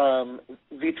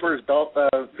Vitor's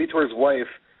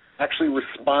wife actually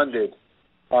responded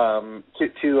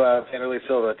to Vanderlei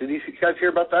Silva? Did you guys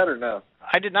hear about that or no?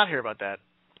 I did not hear about that.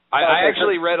 I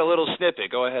actually read a little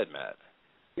snippet. Go ahead, Matt.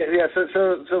 Yeah.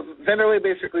 So Vanderlei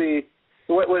basically,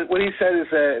 what he said is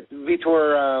that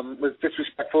Vitor was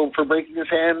disrespectful for breaking his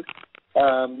hand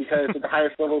because at the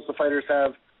highest levels the fighters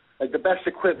have like the best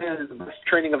equipment and the best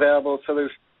training available. So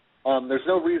there's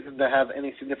no reason to have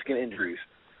any significant injuries.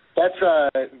 That's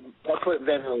what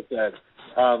Vanderlei said.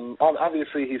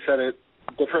 Obviously he said it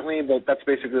differently, but that's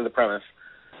basically the premise.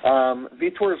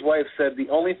 Vitor's wife said the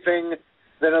only thing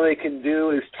Vanderlei can do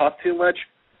is talk too much.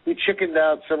 He chickened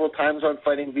out several times on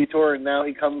fighting Vitor, and now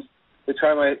he comes to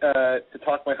try to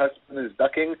talk my husband is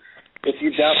ducking. If you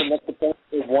doubt the next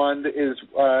opponent Wand is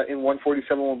in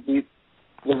 147 will beat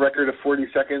the record of 40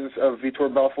 seconds of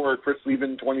Vitor Belfort or Chris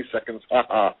Lieben 20 seconds. That's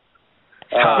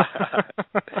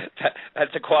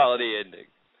a quality ending.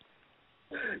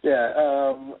 Yeah,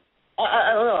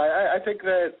 I don't know. I think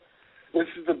that this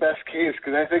is the best case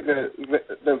because I think that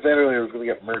Vanderlei was going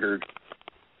to get murdered.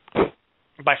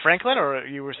 By Franklin, or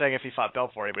you were saying if he fought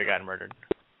Belfort, he would have gotten murdered?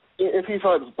 If he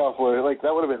fought Belfort, like,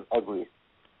 that would have been ugly.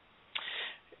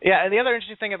 Yeah, and the other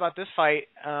interesting thing about this fight,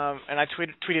 and I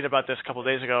tweeted about this a couple of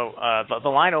days ago, the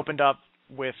line opened up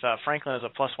with Franklin as a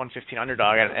plus 115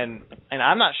 underdog, and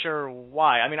I'm not sure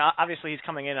why. I mean, obviously he's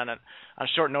coming in on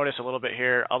short notice a little bit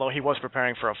here, although he was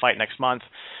preparing for a fight next month.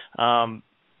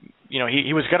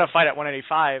 He was going to fight at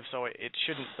 185, so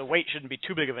the weight shouldn't be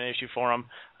too big of an issue for him.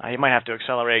 He might have to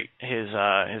accelerate his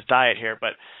diet here,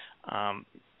 but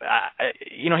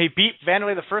he beat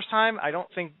Vanderlei the first time. I don't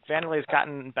think Vanderlei has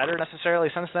gotten better necessarily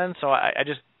since then, so I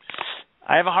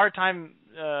have a hard time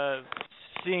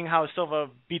seeing how Silva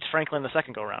beats Franklin the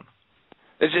second go around.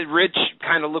 Rich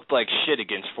kind of looked like shit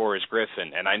against Forrest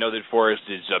Griffin, and I know that Forrest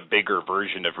is a bigger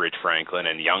version of Rich Franklin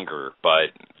and younger, but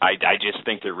I just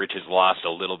think that Rich has lost a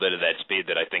little bit of that speed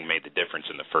that I think made the difference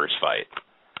in the first fight.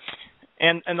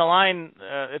 And the line,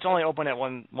 it's only open at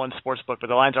one sports book, but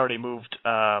the line's already moved.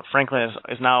 Franklin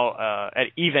is now at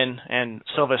even, and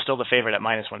Silva is still the favorite at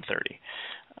minus 130.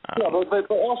 But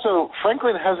also,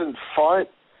 Franklin hasn't fought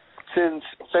since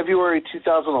February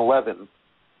 2011.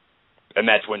 And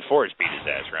that's when Forrest beat his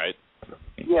ass, right?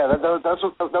 Yeah, that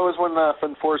was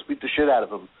when Forrest beat the shit out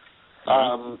of him.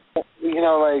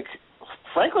 Mm-hmm.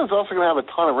 Franklin's also going to have a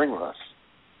ton of ring rust.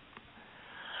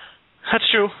 That's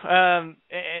true.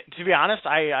 To be honest,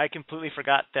 I completely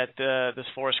forgot that this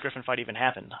Forrest Griffin fight even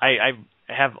happened. I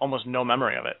have almost no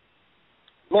memory of it.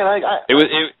 Man, it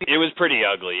was pretty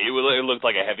ugly. It looked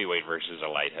like a heavyweight versus a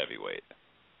light heavyweight.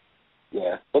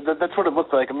 Yeah, but that's what it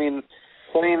looked like. I mean,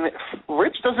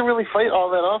 Rich doesn't really fight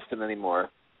all that often anymore.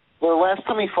 The last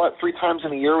time he fought 3 times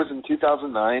in a year was in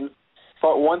 2009.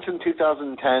 Fought once in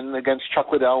 2010 against Chuck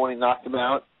Liddell when he knocked him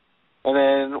out, and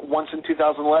then once in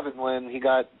 2011 when he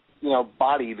got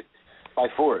bodied by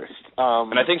Forrest.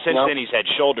 And I think since then he's had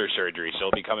shoulder surgery, so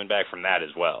he'll be coming back from that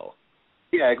as well.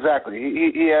 Yeah, exactly.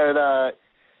 He had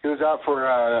he was out for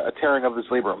a tearing of his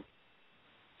labrum.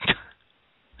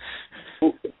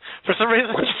 For some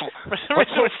reason,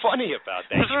 what's so funny about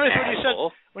that? For some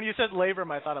reason, when you said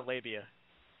labrum, I thought of labia.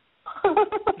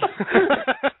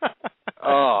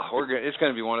 Oh, it's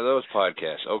going to be one of those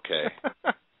podcasts. Okay.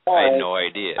 I had no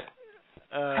idea.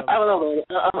 I don't know,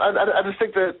 man. I just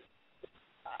think that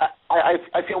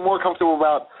I feel more comfortable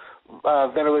about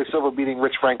Vanderlei Silva beating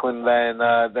Rich Franklin than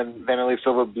Vanderlei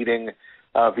Silva beating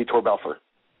Vitor Belfort.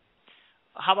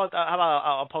 How about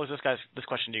I'll pose this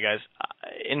question to you guys.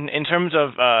 In terms of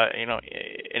an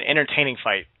entertaining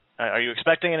fight, are you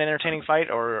expecting an entertaining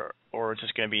fight, or it's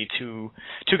just going to be two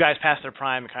guys past their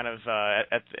prime, kind of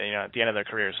at the end of their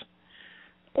careers?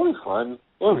 It'll be fun.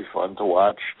 It'll be fun to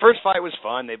watch. First fight was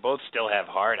fun. They both still have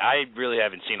heart. I really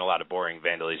haven't seen a lot of boring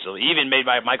Vanderlei Silva. Even made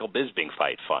my Michael Bisping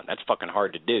fight fun. That's fucking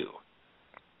hard to do.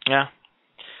 Yeah.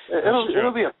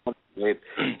 It'll be a fun fight.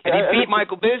 And he beat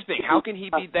Michael Bisping. How can he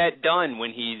be that done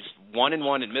when he's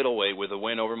 1-1 at middleweight with a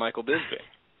win over Michael Bisping?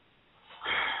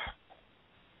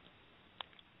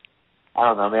 I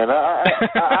don't know, man.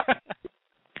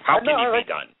 How can he be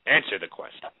done? Answer the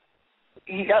question.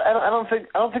 I don't think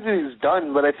that he's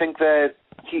done, but I think that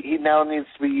he now needs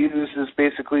to be used as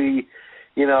basically,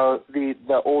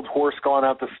 the old horse going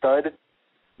out the stud.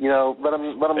 Let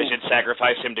him. They should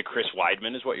sacrifice him to Chris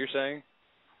Weidman, is what you're saying?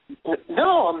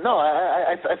 No.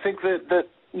 I think that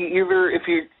either if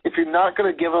you're not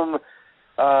going to give him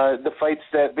the fights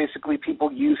that basically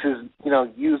people use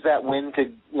that win to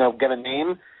get a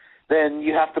name, then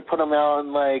you have to put him out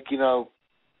in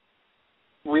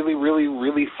really, really,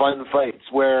 really fun fights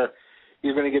where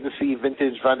you're going to get to see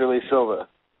vintage Vanderlei Silva.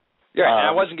 Yeah, and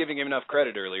I wasn't giving him enough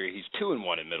credit earlier. He's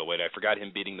 2-1 in middleweight. I forgot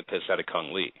him beating the piss out of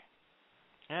Kung Lee.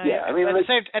 Yeah, I mean,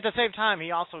 at the same time, he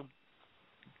also,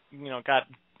 got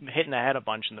hit in the head a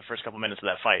bunch in the first couple minutes of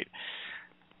that fight.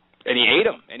 And he ate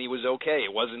him, and he was okay.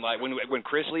 It wasn't like when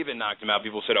Chris Levin knocked him out,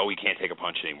 people said, "Oh, he can't take a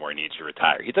punch anymore. He needs to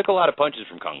retire." He took a lot of punches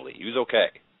from Kung Lee. He was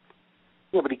okay.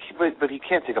 Yeah, but he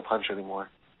can't take a punch anymore.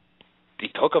 He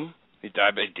took him. He'd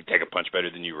take a punch better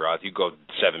than you, Roth. You go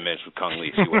 7 minutes with Kung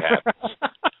Lee, see what happens.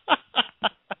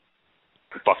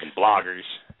 Fucking bloggers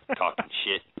talking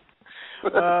shit.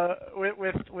 With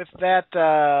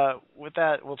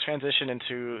that, we'll transition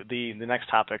into the next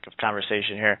topic of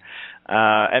conversation here.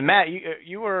 And Matt,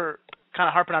 you were kind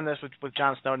of harping on this with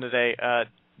John Snowden today.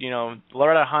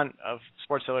 Loretta Hunt of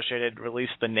Sports Illustrated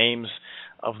released the names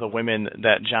of the women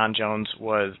that John Jones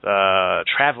was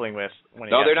traveling with.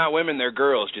 No, they're not women; they're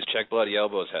girls. Just check Bloody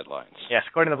Elbow's headlines. Yes,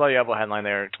 according to the Bloody Elbow headline,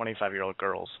 they're 25-year-old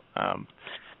girls.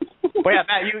 But yeah,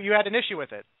 Matt, you had an issue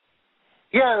with it.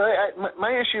 Yeah,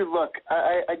 my issue. Look,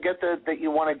 I get that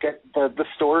you want to get the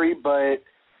story, but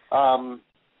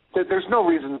there's no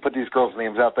reason to put these girls'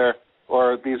 names out there,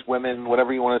 or these women,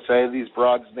 whatever you want to say, these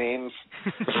broads' names.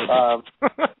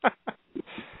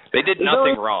 They did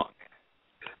nothing wrong.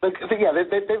 They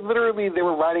literally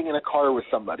were riding in a car with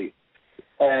somebody,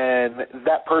 and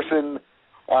that person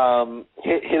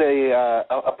hit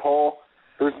a pole.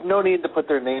 There's no need to put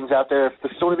their names out there. If the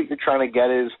story that you're trying to get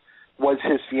was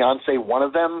his fiance one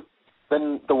of them,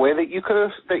 then the way that you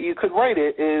could write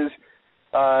it is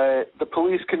the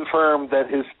police confirmed that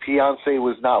his fiance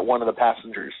was not one of the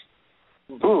passengers.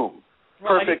 Boom.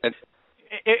 Perfect.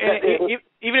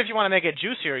 Even if you want to make it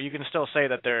juicier, you can still say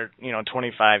that they're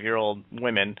 25-year-old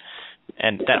women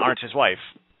and that aren't his wife.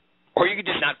 Or you could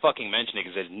just not fucking mention it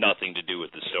because it has nothing to do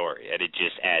with the story, and it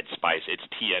just adds spice. It's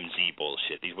TMZ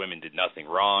bullshit. These women did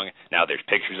nothing wrong. Now there's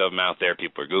pictures of them out there.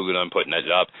 People are Googling them, putting it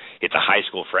up. It's a high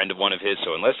school friend of one of his,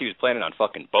 so unless he was planning on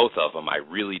fucking both of them, I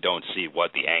really don't see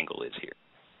what the angle is here.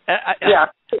 I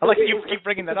like you keep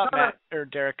bringing that up, Matt, or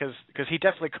Derek, because he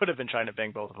definitely could have been trying to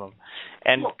bang both of them,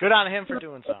 and good on him for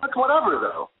doing so. That's whatever,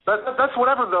 though. That's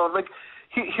whatever, though. Like,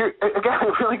 here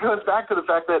again, it really goes back to the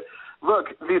fact that, look,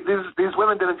 these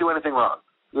women didn't do anything wrong,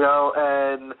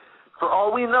 and for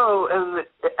all we know, and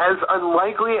as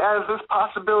unlikely as this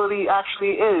possibility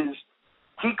actually is,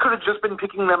 he could have just been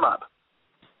picking them up.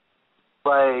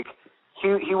 Like,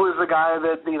 he was the guy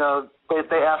that,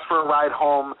 they asked for a ride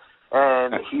home,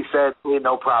 and he said, hey,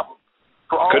 no problem.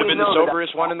 Could have been the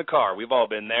soberest one in the car. We've all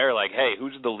been there. Like, hey,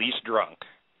 who's the least drunk?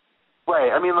 Right.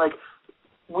 I mean, like,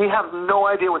 we have no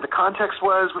idea what the context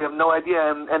was. We have no idea.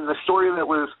 And the story that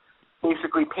was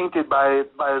basically painted by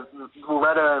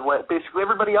Loretta and what basically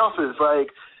everybody else is. Like,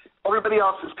 everybody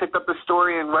else has picked up the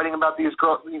story and writing about these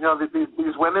girls.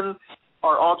 These women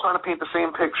are all trying to paint the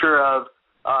same picture of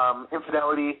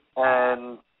infidelity.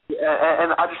 And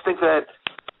I just think that,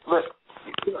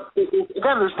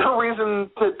 again, there's no reason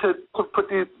to put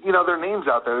these, their names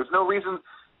out there. There's no reason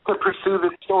to pursue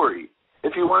this story.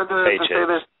 If he wanted to say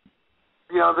this,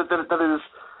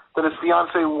 that his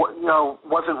fiance,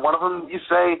 wasn't one of them, you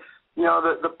say,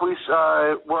 the police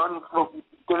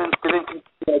didn't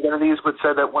consider identities, but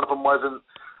said that one of them wasn't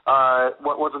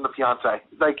the fiance.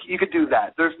 Like, you could do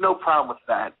that. There's no problem with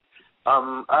that.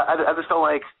 I just don't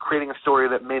like creating a story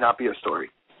that may not be a story.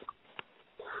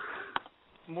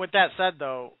 With that said,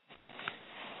 though,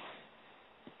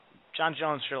 John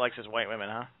Jones sure likes his white women,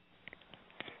 huh?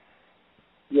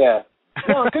 Yeah.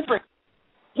 No, good for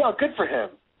him.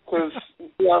 Because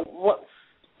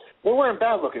they weren't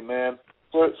bad looking, man.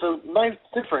 So nice,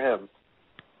 good for him.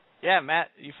 Yeah, Matt,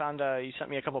 you sent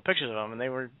me a couple pictures of them, and they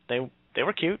were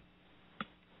cute.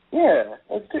 Yeah,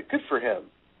 good for him.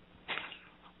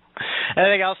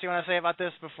 Anything else you want to say about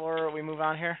this before we move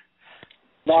on here?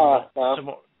 No.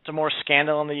 Some more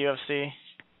scandal in the UFC?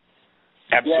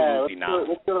 Absolutely not.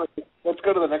 Let's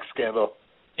go to the next scandal.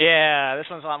 Yeah, this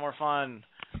one's a lot more fun.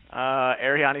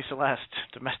 Ariane Celeste,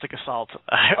 domestic assault.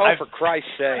 For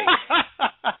Christ's sake.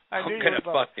 I'm going to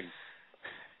fucking...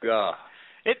 God.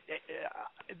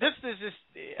 This is just...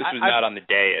 This was not on the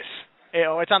dais.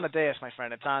 It's on the dais, my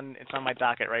friend. It's on my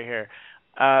docket right here.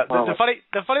 The funny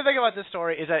thing about this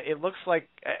story is that it looks like,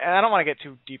 and I don't want to get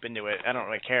too deep into it, I don't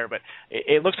really care, but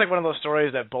it looks like one of those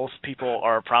stories that both people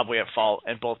are probably at fault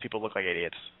and both people look like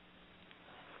idiots.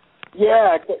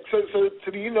 Yeah, so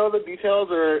do you know the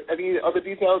details or any other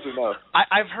details or no?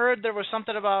 I've heard there was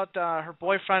something about her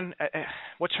boyfriend,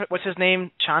 what's his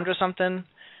name, Chandra something?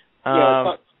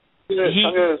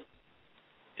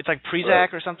 It's like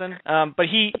Prezak or something. But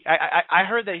I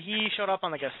heard that he showed up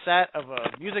on like a set of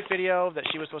a music video that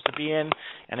she was supposed to be in,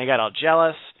 and they got all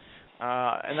jealous.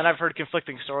 And then I've heard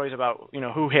conflicting stories about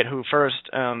who hit who first.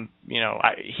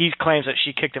 He claims that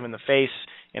she kicked him in the face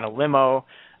in a limo,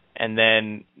 and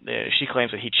then she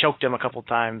claims that he choked him a couple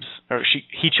times, or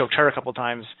he choked her a couple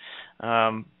times.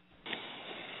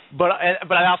 But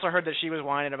I also heard that she was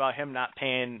whining about him not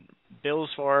paying bills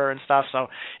for her and stuff. So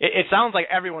it sounds like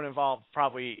everyone involved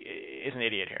probably is an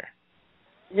idiot here.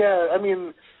 Yeah, I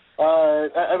mean,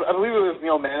 I believe it was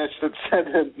Neil Manich that said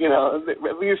that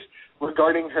at least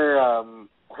regarding her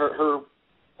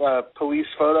police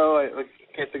photo, I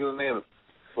can't think of the name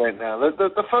right now.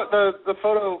 The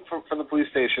photo from the police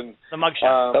station. The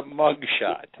mugshot. The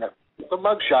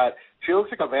mugshot. She looks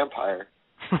like a vampire.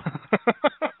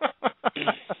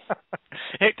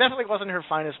 It definitely wasn't her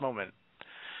finest moment.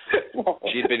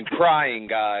 She'd been crying,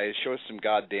 guys. Show us some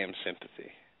goddamn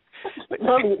sympathy.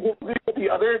 No, the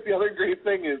other great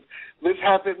thing is this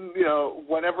happened,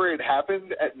 whenever it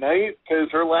happened at night, because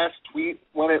her last tweet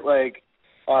when it was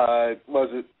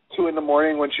it 2 a.m.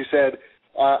 when she said,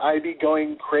 "I be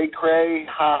going cray cray,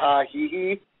 ha ha hee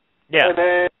hee." Yeah. And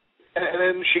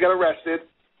then she got arrested,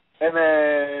 and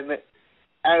then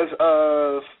as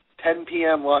of 10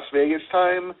 p.m. Las Vegas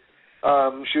time,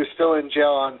 she was still in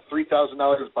jail on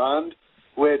 $3,000 bond,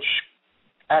 which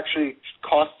actually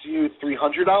costs you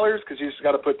 $300 because you just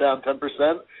got to put down 10%.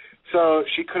 So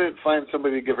she couldn't find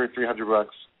somebody to give her $300.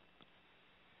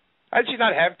 How did she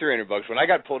not have $300? When I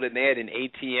got pulled in, they had an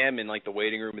ATM in the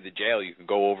waiting room of the jail. You could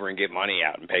go over and get money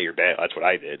out and pay your bail. That's what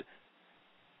I did.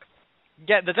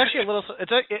 Yeah, that's actually a little.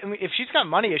 If she's got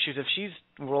money issues, if she's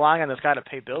relying on this guy to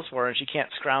pay bills for her, and she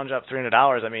can't scrounge up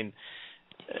 $300, I mean,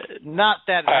 not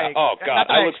that. I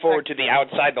look forward to the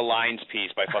Outside the Lines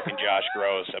piece by fucking Josh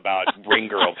Gross about Ring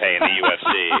Girl pay in the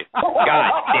UFC.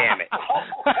 God damn it!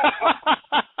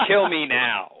 Kill me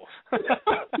now.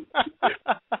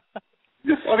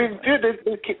 I mean, dude,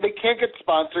 they can't get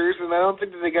sponsors, and I don't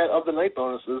think that they get of the night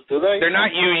bonuses, do they? They're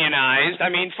not unionized. I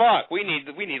mean, fuck. We need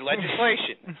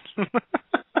legislation. We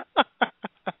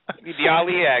need the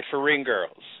Ali Act for ring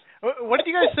girls. What did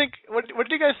you guys think? What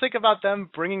did you guys think about them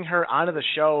bringing her onto the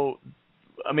show?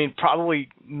 I mean, probably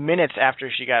minutes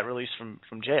after she got released from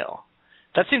jail.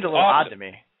 That seemed a little odd to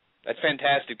me. That's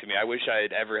fantastic to me. I wish I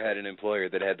had ever had an employer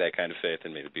that had that kind of faith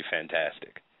in me. It would be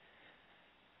fantastic.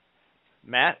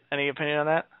 Matt, any opinion on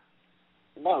that?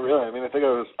 Not really. I mean, I thought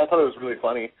it was really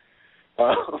funny.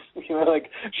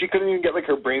 She couldn't even get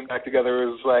her brain back together. It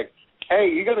was like, hey,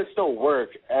 you got to still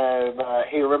work, and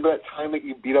hey, remember that time that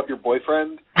you beat up your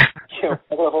boyfriend? I'm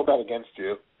gonna hold that against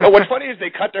you. But what's funny is they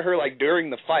cut to her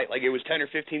during the fight, it was 10 or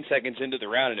 15 seconds into the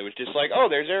round, and it was just oh,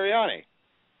 there's Ariane.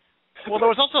 Well, there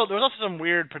was also some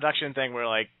weird production thing where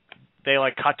they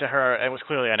cut to her, and it was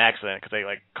clearly an accident because they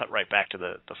cut right back to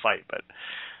the fight, but.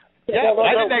 Yeah,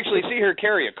 I didn't actually see her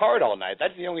carry a card all night.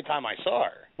 That's the only time I saw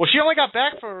her. Well, she only got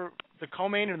back for the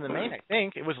co-main and the main, I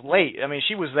think. It was late. I mean,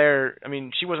 she was there. I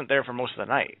mean, she wasn't there for most of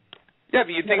the night. Yeah,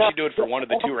 but you'd think she'd do it for one of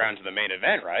the 2 rounds of the main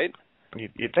event, right?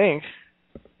 You'd think.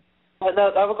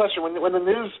 Now, I have a question. When the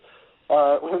news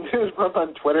broke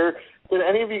on Twitter, did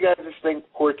any of you guys just think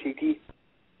poor Tiki?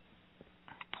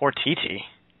 Poor TT.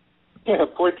 Yeah,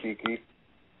 poor Tiki.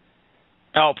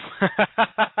 Oh.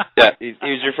 Yeah, he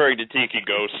was referring to Tiki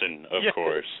Gosen, of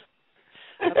course.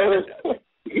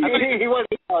 He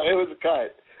wasn't out. It was a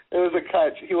cut. It was a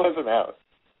cut. He wasn't out.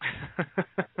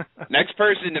 Next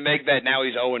person to make that now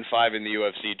he's 0-5 in the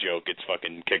UFC joke gets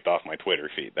fucking kicked off my Twitter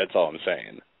feed. That's all I'm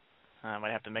saying. I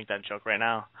might have to make that joke right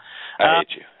now. I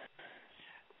hate you.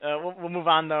 We'll move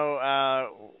on,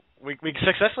 though. We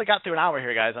successfully got through an hour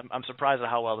here, guys. I'm surprised at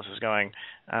how well this is going.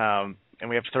 And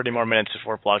we have 30 more minutes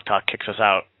before Blog Talk kicks us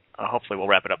out. Hopefully we'll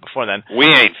wrap it up before then. We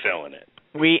ain't feeling it.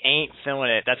 We ain't feeling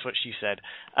it. That's what she said.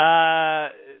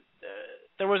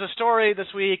 There was a story this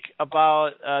week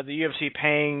about the UFC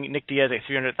paying Nick Diaz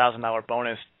a $300,000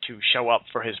 bonus to show up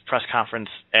for his press conference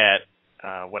at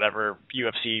whatever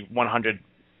UFC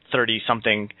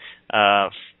 130-something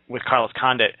with Carlos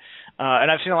Condit.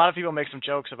 And I've seen a lot of people make some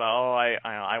jokes about,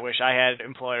 I wish I had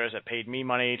employers that paid me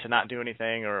money to not do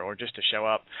anything or just to show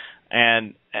up.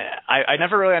 And I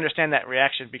never really understand that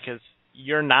reaction because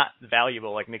you're not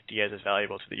valuable like Nick Diaz is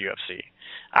valuable to the UFC.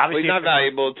 Obviously, he's not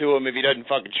valuable to him if he doesn't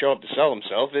fucking show up to sell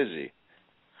himself, is he?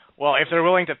 Well, if they're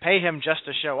willing to pay him just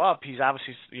to show up, he's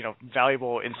obviously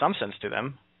valuable in some sense to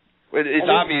them. It's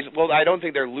obvious. Well, I don't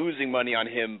think they're losing money on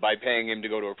him by paying him to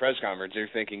go to a press conference.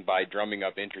 They're thinking by drumming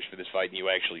up interest for this fight and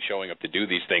you actually showing up to do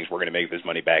these things, we're going to make this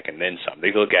money back and then some.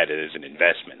 They look at it as an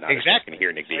investment, not exactly. As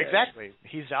here, Nick Diaz. Exactly.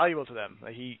 He's valuable to them.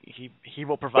 He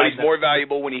will provide. But he's more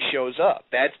valuable when he shows up.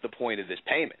 That's the point of this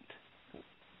payment.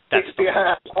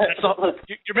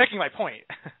 You're making my point.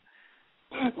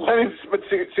 But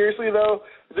seriously, though,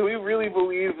 do we really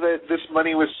believe that this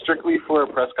money was strictly for a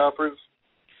press conference?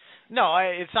 No,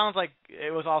 it sounds like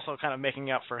it was also kind of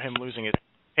making up for him losing his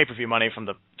pay-per-view money from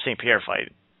the St. Pierre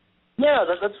fight. Yeah,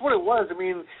 that's what it was. I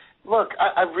mean, look,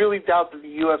 I really doubt that the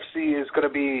UFC is going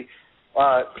to be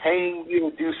paying you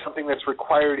to do something that's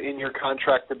required in your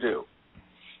contract to do.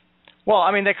 Well,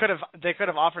 I mean, they could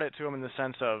have offered it to him in the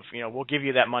sense of, we'll give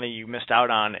you that money you missed out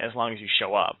on as long as you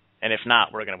show up, and if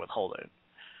not, we're going to withhold it.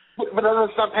 But then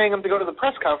it's not paying him to go to the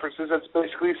press conferences. That's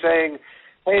basically saying,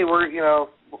 hey,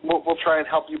 we'll try and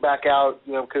help you back out,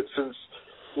 since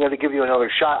to give you another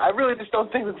shot. I really just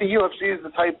don't think that the UFC is the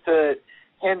type to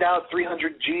hand out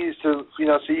 300 G's to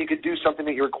so you could do something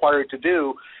that you're required to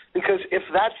do. Because if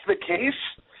that's the case,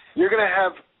 you're going to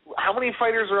have how many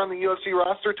fighters are on the UFC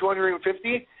roster?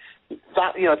 250.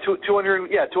 250.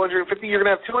 You're going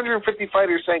to have 250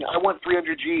 fighters saying, I want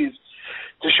 300 G's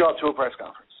to show up to a press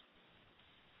conference.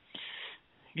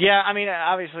 Yeah, I mean,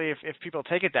 obviously, if people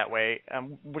take it that way,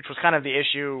 which was kind of the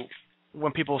issue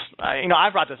when people, I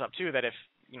brought this up too, that if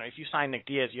you sign Nick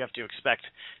Diaz, you have to expect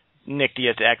Nick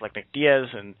Diaz to act like Nick Diaz,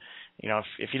 and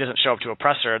if he doesn't show up to a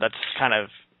presser, that's kind of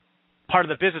part of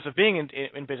the business of being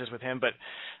in business with him. But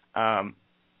that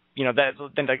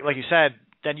then, like you said,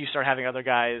 then you start having other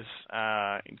guys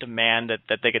demand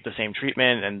that they get the same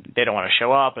treatment, and they don't want to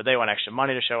show up, or they want extra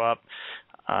money to show up.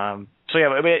 So yeah,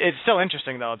 I mean, it's still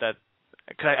interesting though that.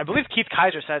 Because I believe Keith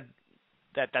Kaiser said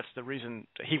that's the reason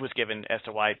he was given as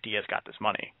to why Diaz got this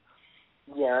money.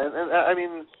 Yeah, and I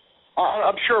mean,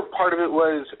 I'm sure part of it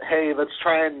was, hey, let's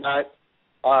try and not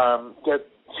get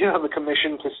the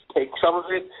commission to take some of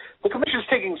it. The commission's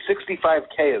taking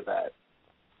 $65K of that.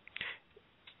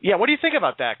 Yeah, what do you think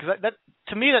about that? Because that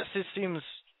to me that just seems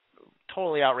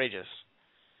totally outrageous.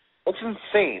 It's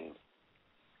insane.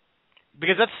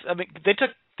 Because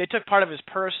they took part of his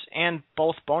purse and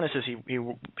both bonuses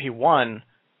he won,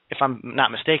 if I'm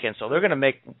not mistaken. So they're going to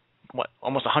make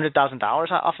almost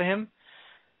 $100,000 off of him.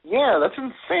 Yeah, that's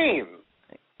insane.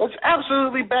 That's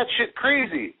absolutely batshit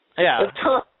crazy. Yeah,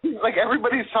 like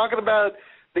everybody's talking about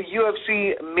the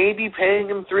UFC maybe paying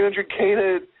him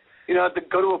 $300K to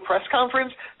go to a press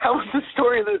conference. How is the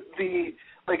story that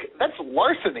that's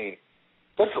larceny?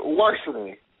 That's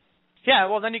larceny. Yeah,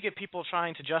 well, then you get people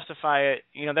trying to justify it.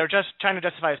 They're just trying to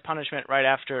justify his punishment right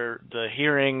after the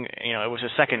hearing. It was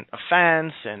his second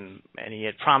offense, and he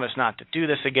had promised not to do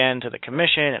this again to the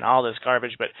commission and all this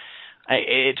garbage. But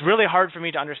it's really hard for me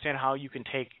to understand how you can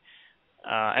take,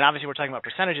 and obviously we're talking about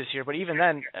percentages here, but even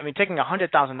then, I mean, taking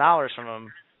 $100,000 from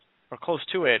him or close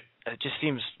to it, it just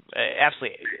seems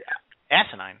absolutely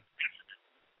asinine.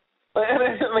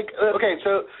 Okay,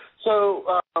 so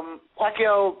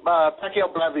Pacquiao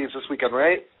Bradley is this weekend,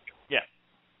 right? Yeah.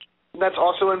 That's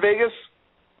also in Vegas?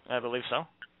 I believe so.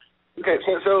 Okay,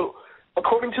 so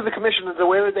according to the commission, the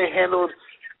way that they handled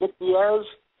Nick Diaz,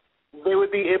 they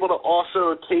would be able to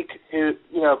also take his,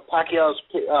 Pacquiao's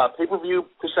pay-per-view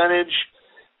percentage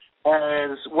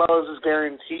as well as his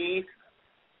guarantee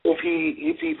if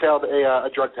he failed a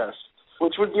drug test,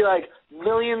 which would be like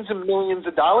millions and millions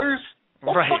of dollars.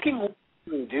 That's right. fucking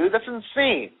dude. That's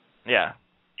insane. Yeah.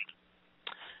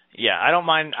 Yeah, I don't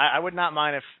mind. I would not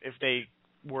mind if they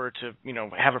were to,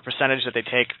 have a percentage that they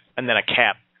take and then a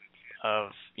cap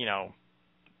of,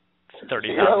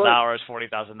 $30,000,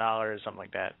 $40,000, something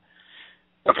like that.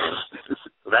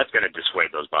 That's going to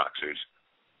dissuade those boxers.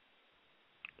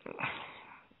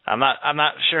 I'm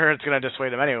not sure it's going to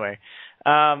dissuade them anyway.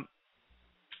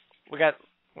 We got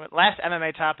last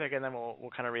MMA topic, and then we'll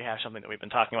kind of rehash something that we've been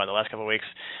talking about the last couple of weeks.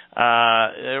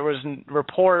 There was a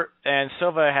report, and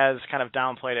Silva has kind of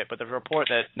downplayed it, but the report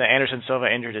that Anderson Silva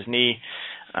injured his knee.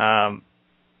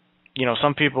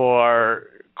 Some people are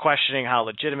questioning how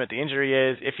legitimate the injury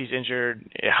is, if he's injured,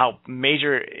 how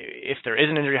major, if there is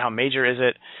an injury, how major is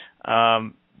it.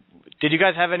 Did you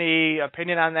guys have any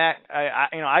opinion on that?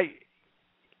 I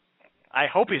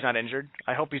hope he's not injured.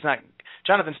 I hope he's not.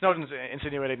 Jonathan Snowden's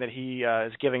insinuating that he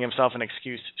is giving himself an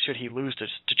excuse should he lose to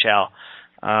Chow.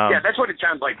 Yeah, that's what it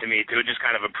sounds like to me, too. Just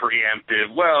kind of a preemptive,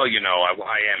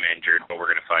 I am injured, but we're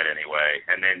going to fight anyway.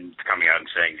 And then coming out and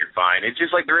saying you're fine. It's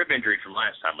just like the rib injury from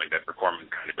last time. Like, that performance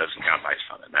kind of doesn't count by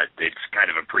something. It's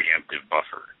kind of a preemptive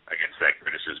buffer against that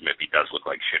criticism if he does look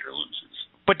like shit or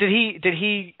loses. But did he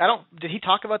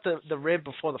talk about the rib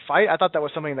before the fight? I thought that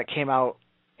was something that came out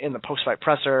in the post-fight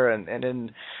presser and in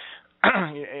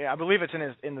I believe it's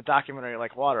in the documentary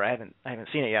Like Water. I haven't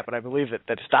seen it yet, but I believe that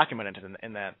it's documented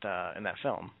in that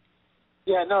film.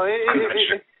 Yeah, no.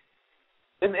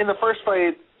 In the first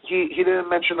fight, he didn't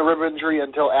mention the rib injury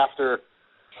until after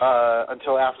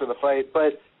the fight.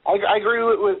 But I agree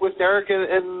with Derek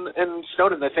and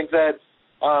Snowden. I think that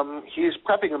he's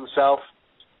prepping himself.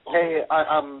 Hey,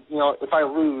 if I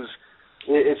lose,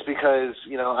 it's because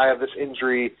I have this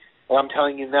injury. I'm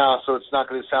telling you now, so it's not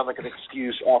going to sound like an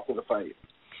excuse after the fight.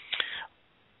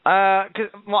 I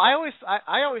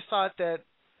always thought that,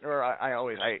 or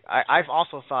I've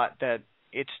also thought that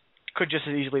it could just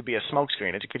as easily be a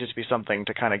smokescreen. It could just be something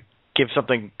to kind of give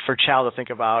something for Chow to think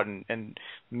about, and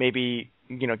maybe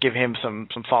give him some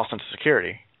false sense of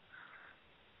security.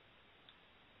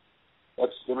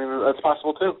 That's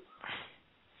possible too.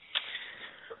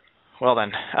 Well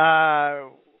then.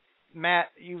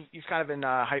 Matt, you've kind of been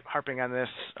harping on this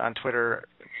on Twitter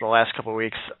for the last couple of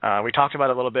weeks. We talked about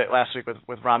it a little bit last week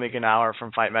with Rami Gnauer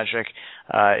from Fight Metric,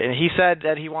 and he said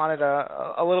that he wanted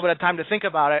a little bit of time to think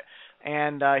about it,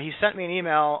 and he sent me an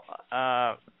email,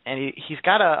 and he's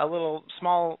got a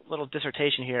small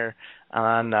dissertation here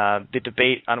on the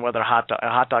debate on whether a hot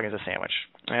dog is a sandwich.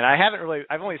 And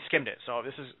I've only skimmed it, so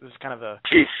this is kind of a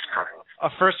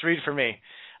first read for me.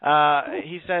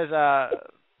 He says.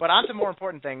 But on to more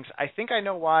important things, I think I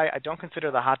know why I don't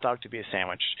consider the hot dog to be a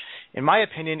sandwich. In my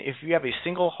opinion, if you have a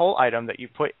single whole item that you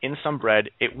put in some bread,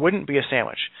 it wouldn't be a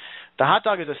sandwich. The hot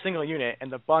dog is a single unit,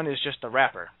 and the bun is just the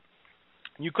wrapper.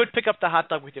 You could pick up the hot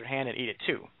dog with your hand and eat it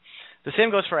too. The same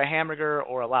goes for a hamburger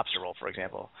or a lobster roll, for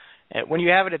example. When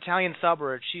you have an Italian sub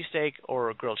or a cheesesteak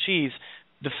or a grilled cheese,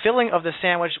 the filling of the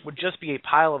sandwich would just be a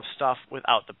pile of stuff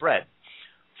without the bread.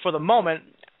 For the moment,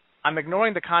 I'm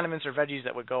ignoring the condiments or veggies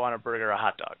that would go on a burger or a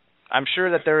hot dog. I'm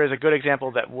sure that there is a good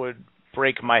example that would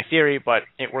break my theory, but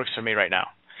it works for me right now.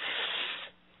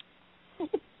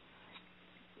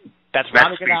 That's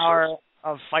Rami Gnauer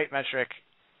of Fight Metric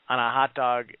on a hot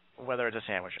dog, whether it's a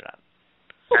sandwich or not.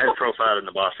 As profiled in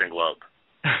the Boston Globe.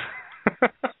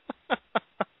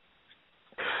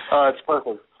 It's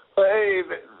perfect. But hey,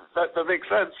 that makes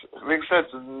sense. It makes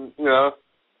sense, and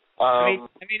I mean,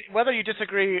 whether you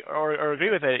disagree or agree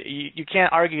with it, you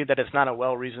can't argue that it's not a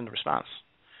well-reasoned response.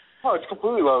 Oh, it's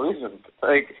completely well-reasoned.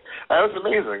 Like, that was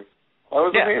amazing.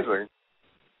 Amazing.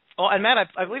 Oh, and Matt,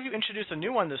 I believe you introduced a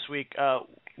new one this week,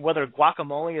 whether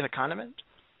guacamole is a condiment?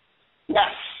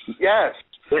 Yes.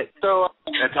 So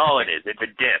that's all it is. It's a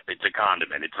dip. It's a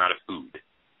condiment. It's not a food.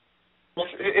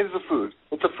 It is a food.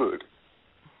 It's a food.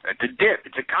 It's a dip.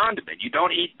 It's a condiment. You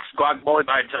don't eat guacamole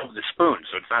by itself with a spoon,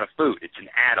 so it's not a food. It's an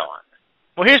add-on.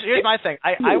 Well, here's my thing.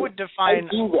 I would define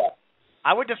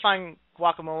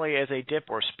guacamole as a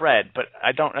dip or spread, but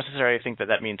I don't necessarily think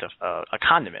that means a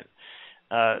condiment.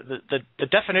 The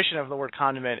definition of the word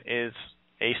condiment is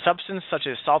a substance such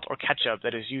as salt or ketchup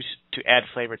that is used to add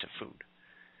flavor to food.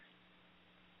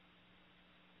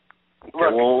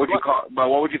 Okay, well, what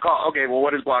would you call? Okay, well,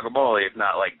 what is guacamole if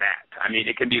not like that? I mean,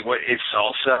 it can be. What is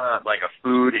salsa like a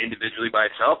food individually by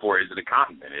itself, or is it a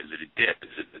condiment? Is it a dip?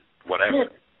 Is it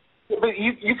whatever? Yeah, but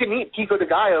you can eat pico de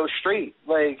gallo straight.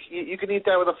 Like you can eat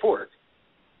that with a fork.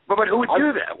 But who would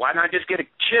do that? Why not just get a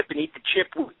chip and eat the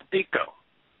chip with the pico?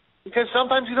 Because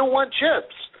sometimes you don't want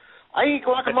chips. I eat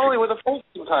guacamole with a fork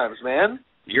sometimes, man.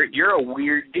 You're a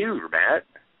weird dude, Matt.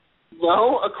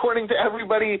 No, according to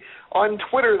everybody on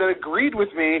Twitter that agreed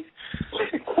with me,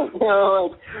 guacamole.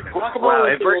 Well,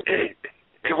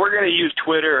 if we're gonna use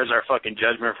Twitter as our fucking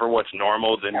judgment for what's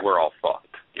normal, then we're all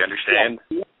fucked. You understand?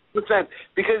 Yeah.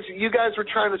 Because you guys were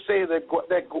trying to say that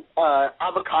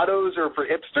avocados are for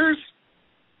hipsters.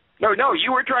 No,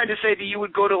 you were trying to say that you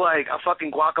would go to like a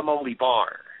fucking guacamole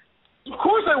bar. Of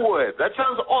course I would. That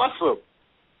sounds awesome.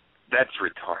 That's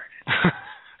retarded.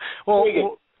 Well,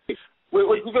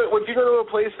 would you go to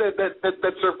a place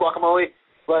that served guacamole,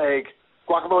 like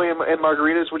guacamole and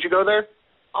margaritas? Would you go there?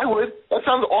 I would. That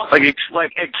sounds awesome.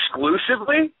 Like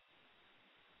exclusively?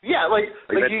 Yeah, like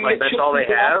that's all they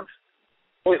have.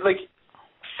 Like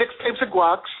 6 types of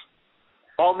guacs,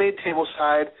 all made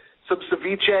tableside, some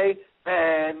ceviche,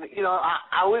 and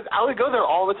I would go there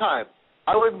all the time.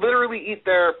 I would literally eat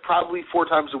there probably 4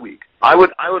 times a week. I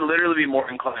would literally be more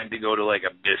inclined to go to like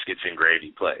a biscuits and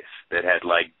gravy place that had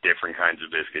like different kinds of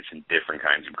biscuits and different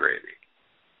kinds of gravy.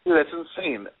 Dude, that's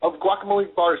insane. A guacamole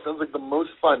bar sounds like the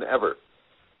most fun ever.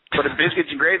 But a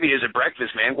biscuits and gravy is a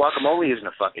breakfast, man. Guacamole isn't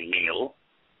a fucking meal.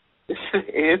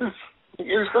 It is.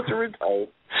 You're such a retard.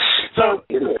 So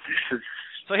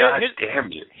God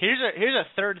damn you. Here's a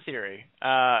third theory.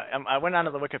 I went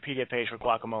onto the Wikipedia page for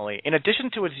guacamole. In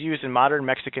addition to its use in modern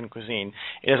Mexican cuisine,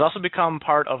 it has also become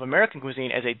part of American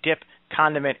cuisine as a dip,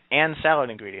 condiment, and salad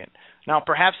ingredient. Now,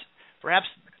 perhaps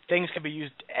things can be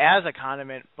used as a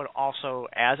condiment, but also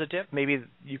as a dip. Maybe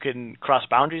you can cross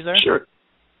boundaries there.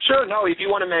 Sure, no, if you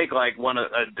want to make like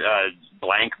a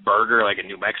blank burger, like a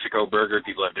New Mexico burger,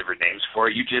 people have different names for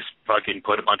it, you just fucking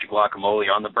put a bunch of guacamole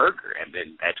on the burger, and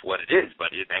then that's what it is. But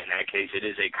in that case, it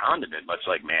is a condiment, much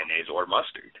like mayonnaise or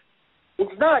mustard.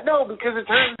 It's not, no, because it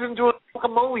turns into a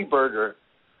guacamole burger.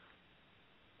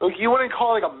 Like, you wouldn't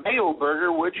call it like a mayo burger,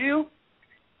 would you?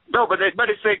 No, but it's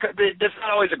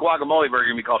not always a guacamole burger.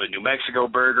 We call it a New Mexico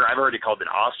burger. I've already called it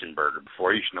an Austin burger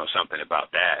before. You should know something about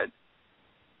that.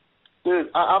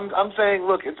 Dude, I'm saying,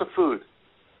 look, it's a food.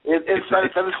 It's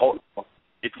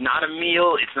not a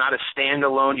meal. It's not a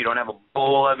standalone. You don't have a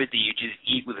bowl of it that you just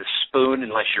eat with a spoon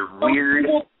unless you're weird.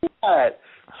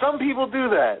 Some people do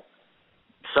that.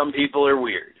 Some people are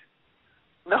weird.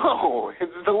 No,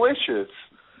 it's delicious.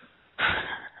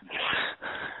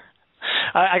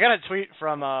 I got a tweet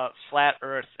from Flat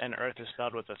Earth, and Earth is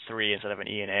spelled with a 3 instead of an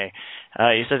E and A.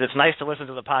 He says, it's nice to listen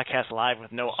to the podcast live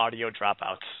with no audio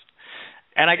dropouts.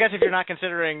 And I guess if you're not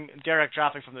considering Derek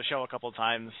dropping from the show a couple of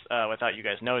times without you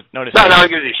guys noticing. No one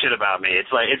gives a shit about me.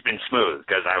 It's been smooth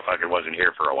because I fucking wasn't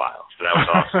here for a while. So that was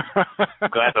awesome.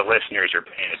 I'm glad the listeners are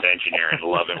paying attention here and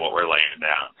loving what we're laying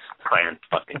down. Playing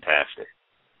fucking tastic.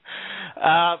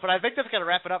 But I think that's going to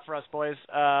wrap it up for us, boys.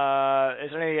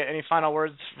 Is there any final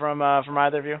words from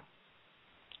either of you?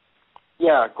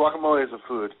 Yeah, guacamole is a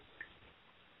food.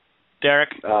 Derek?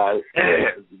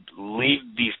 Leave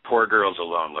these poor girls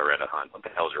alone, Loretta Hunt. What the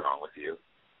hell's wrong with you?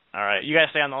 All right. You guys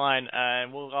stay on the line,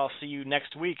 and we'll all see you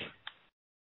next week.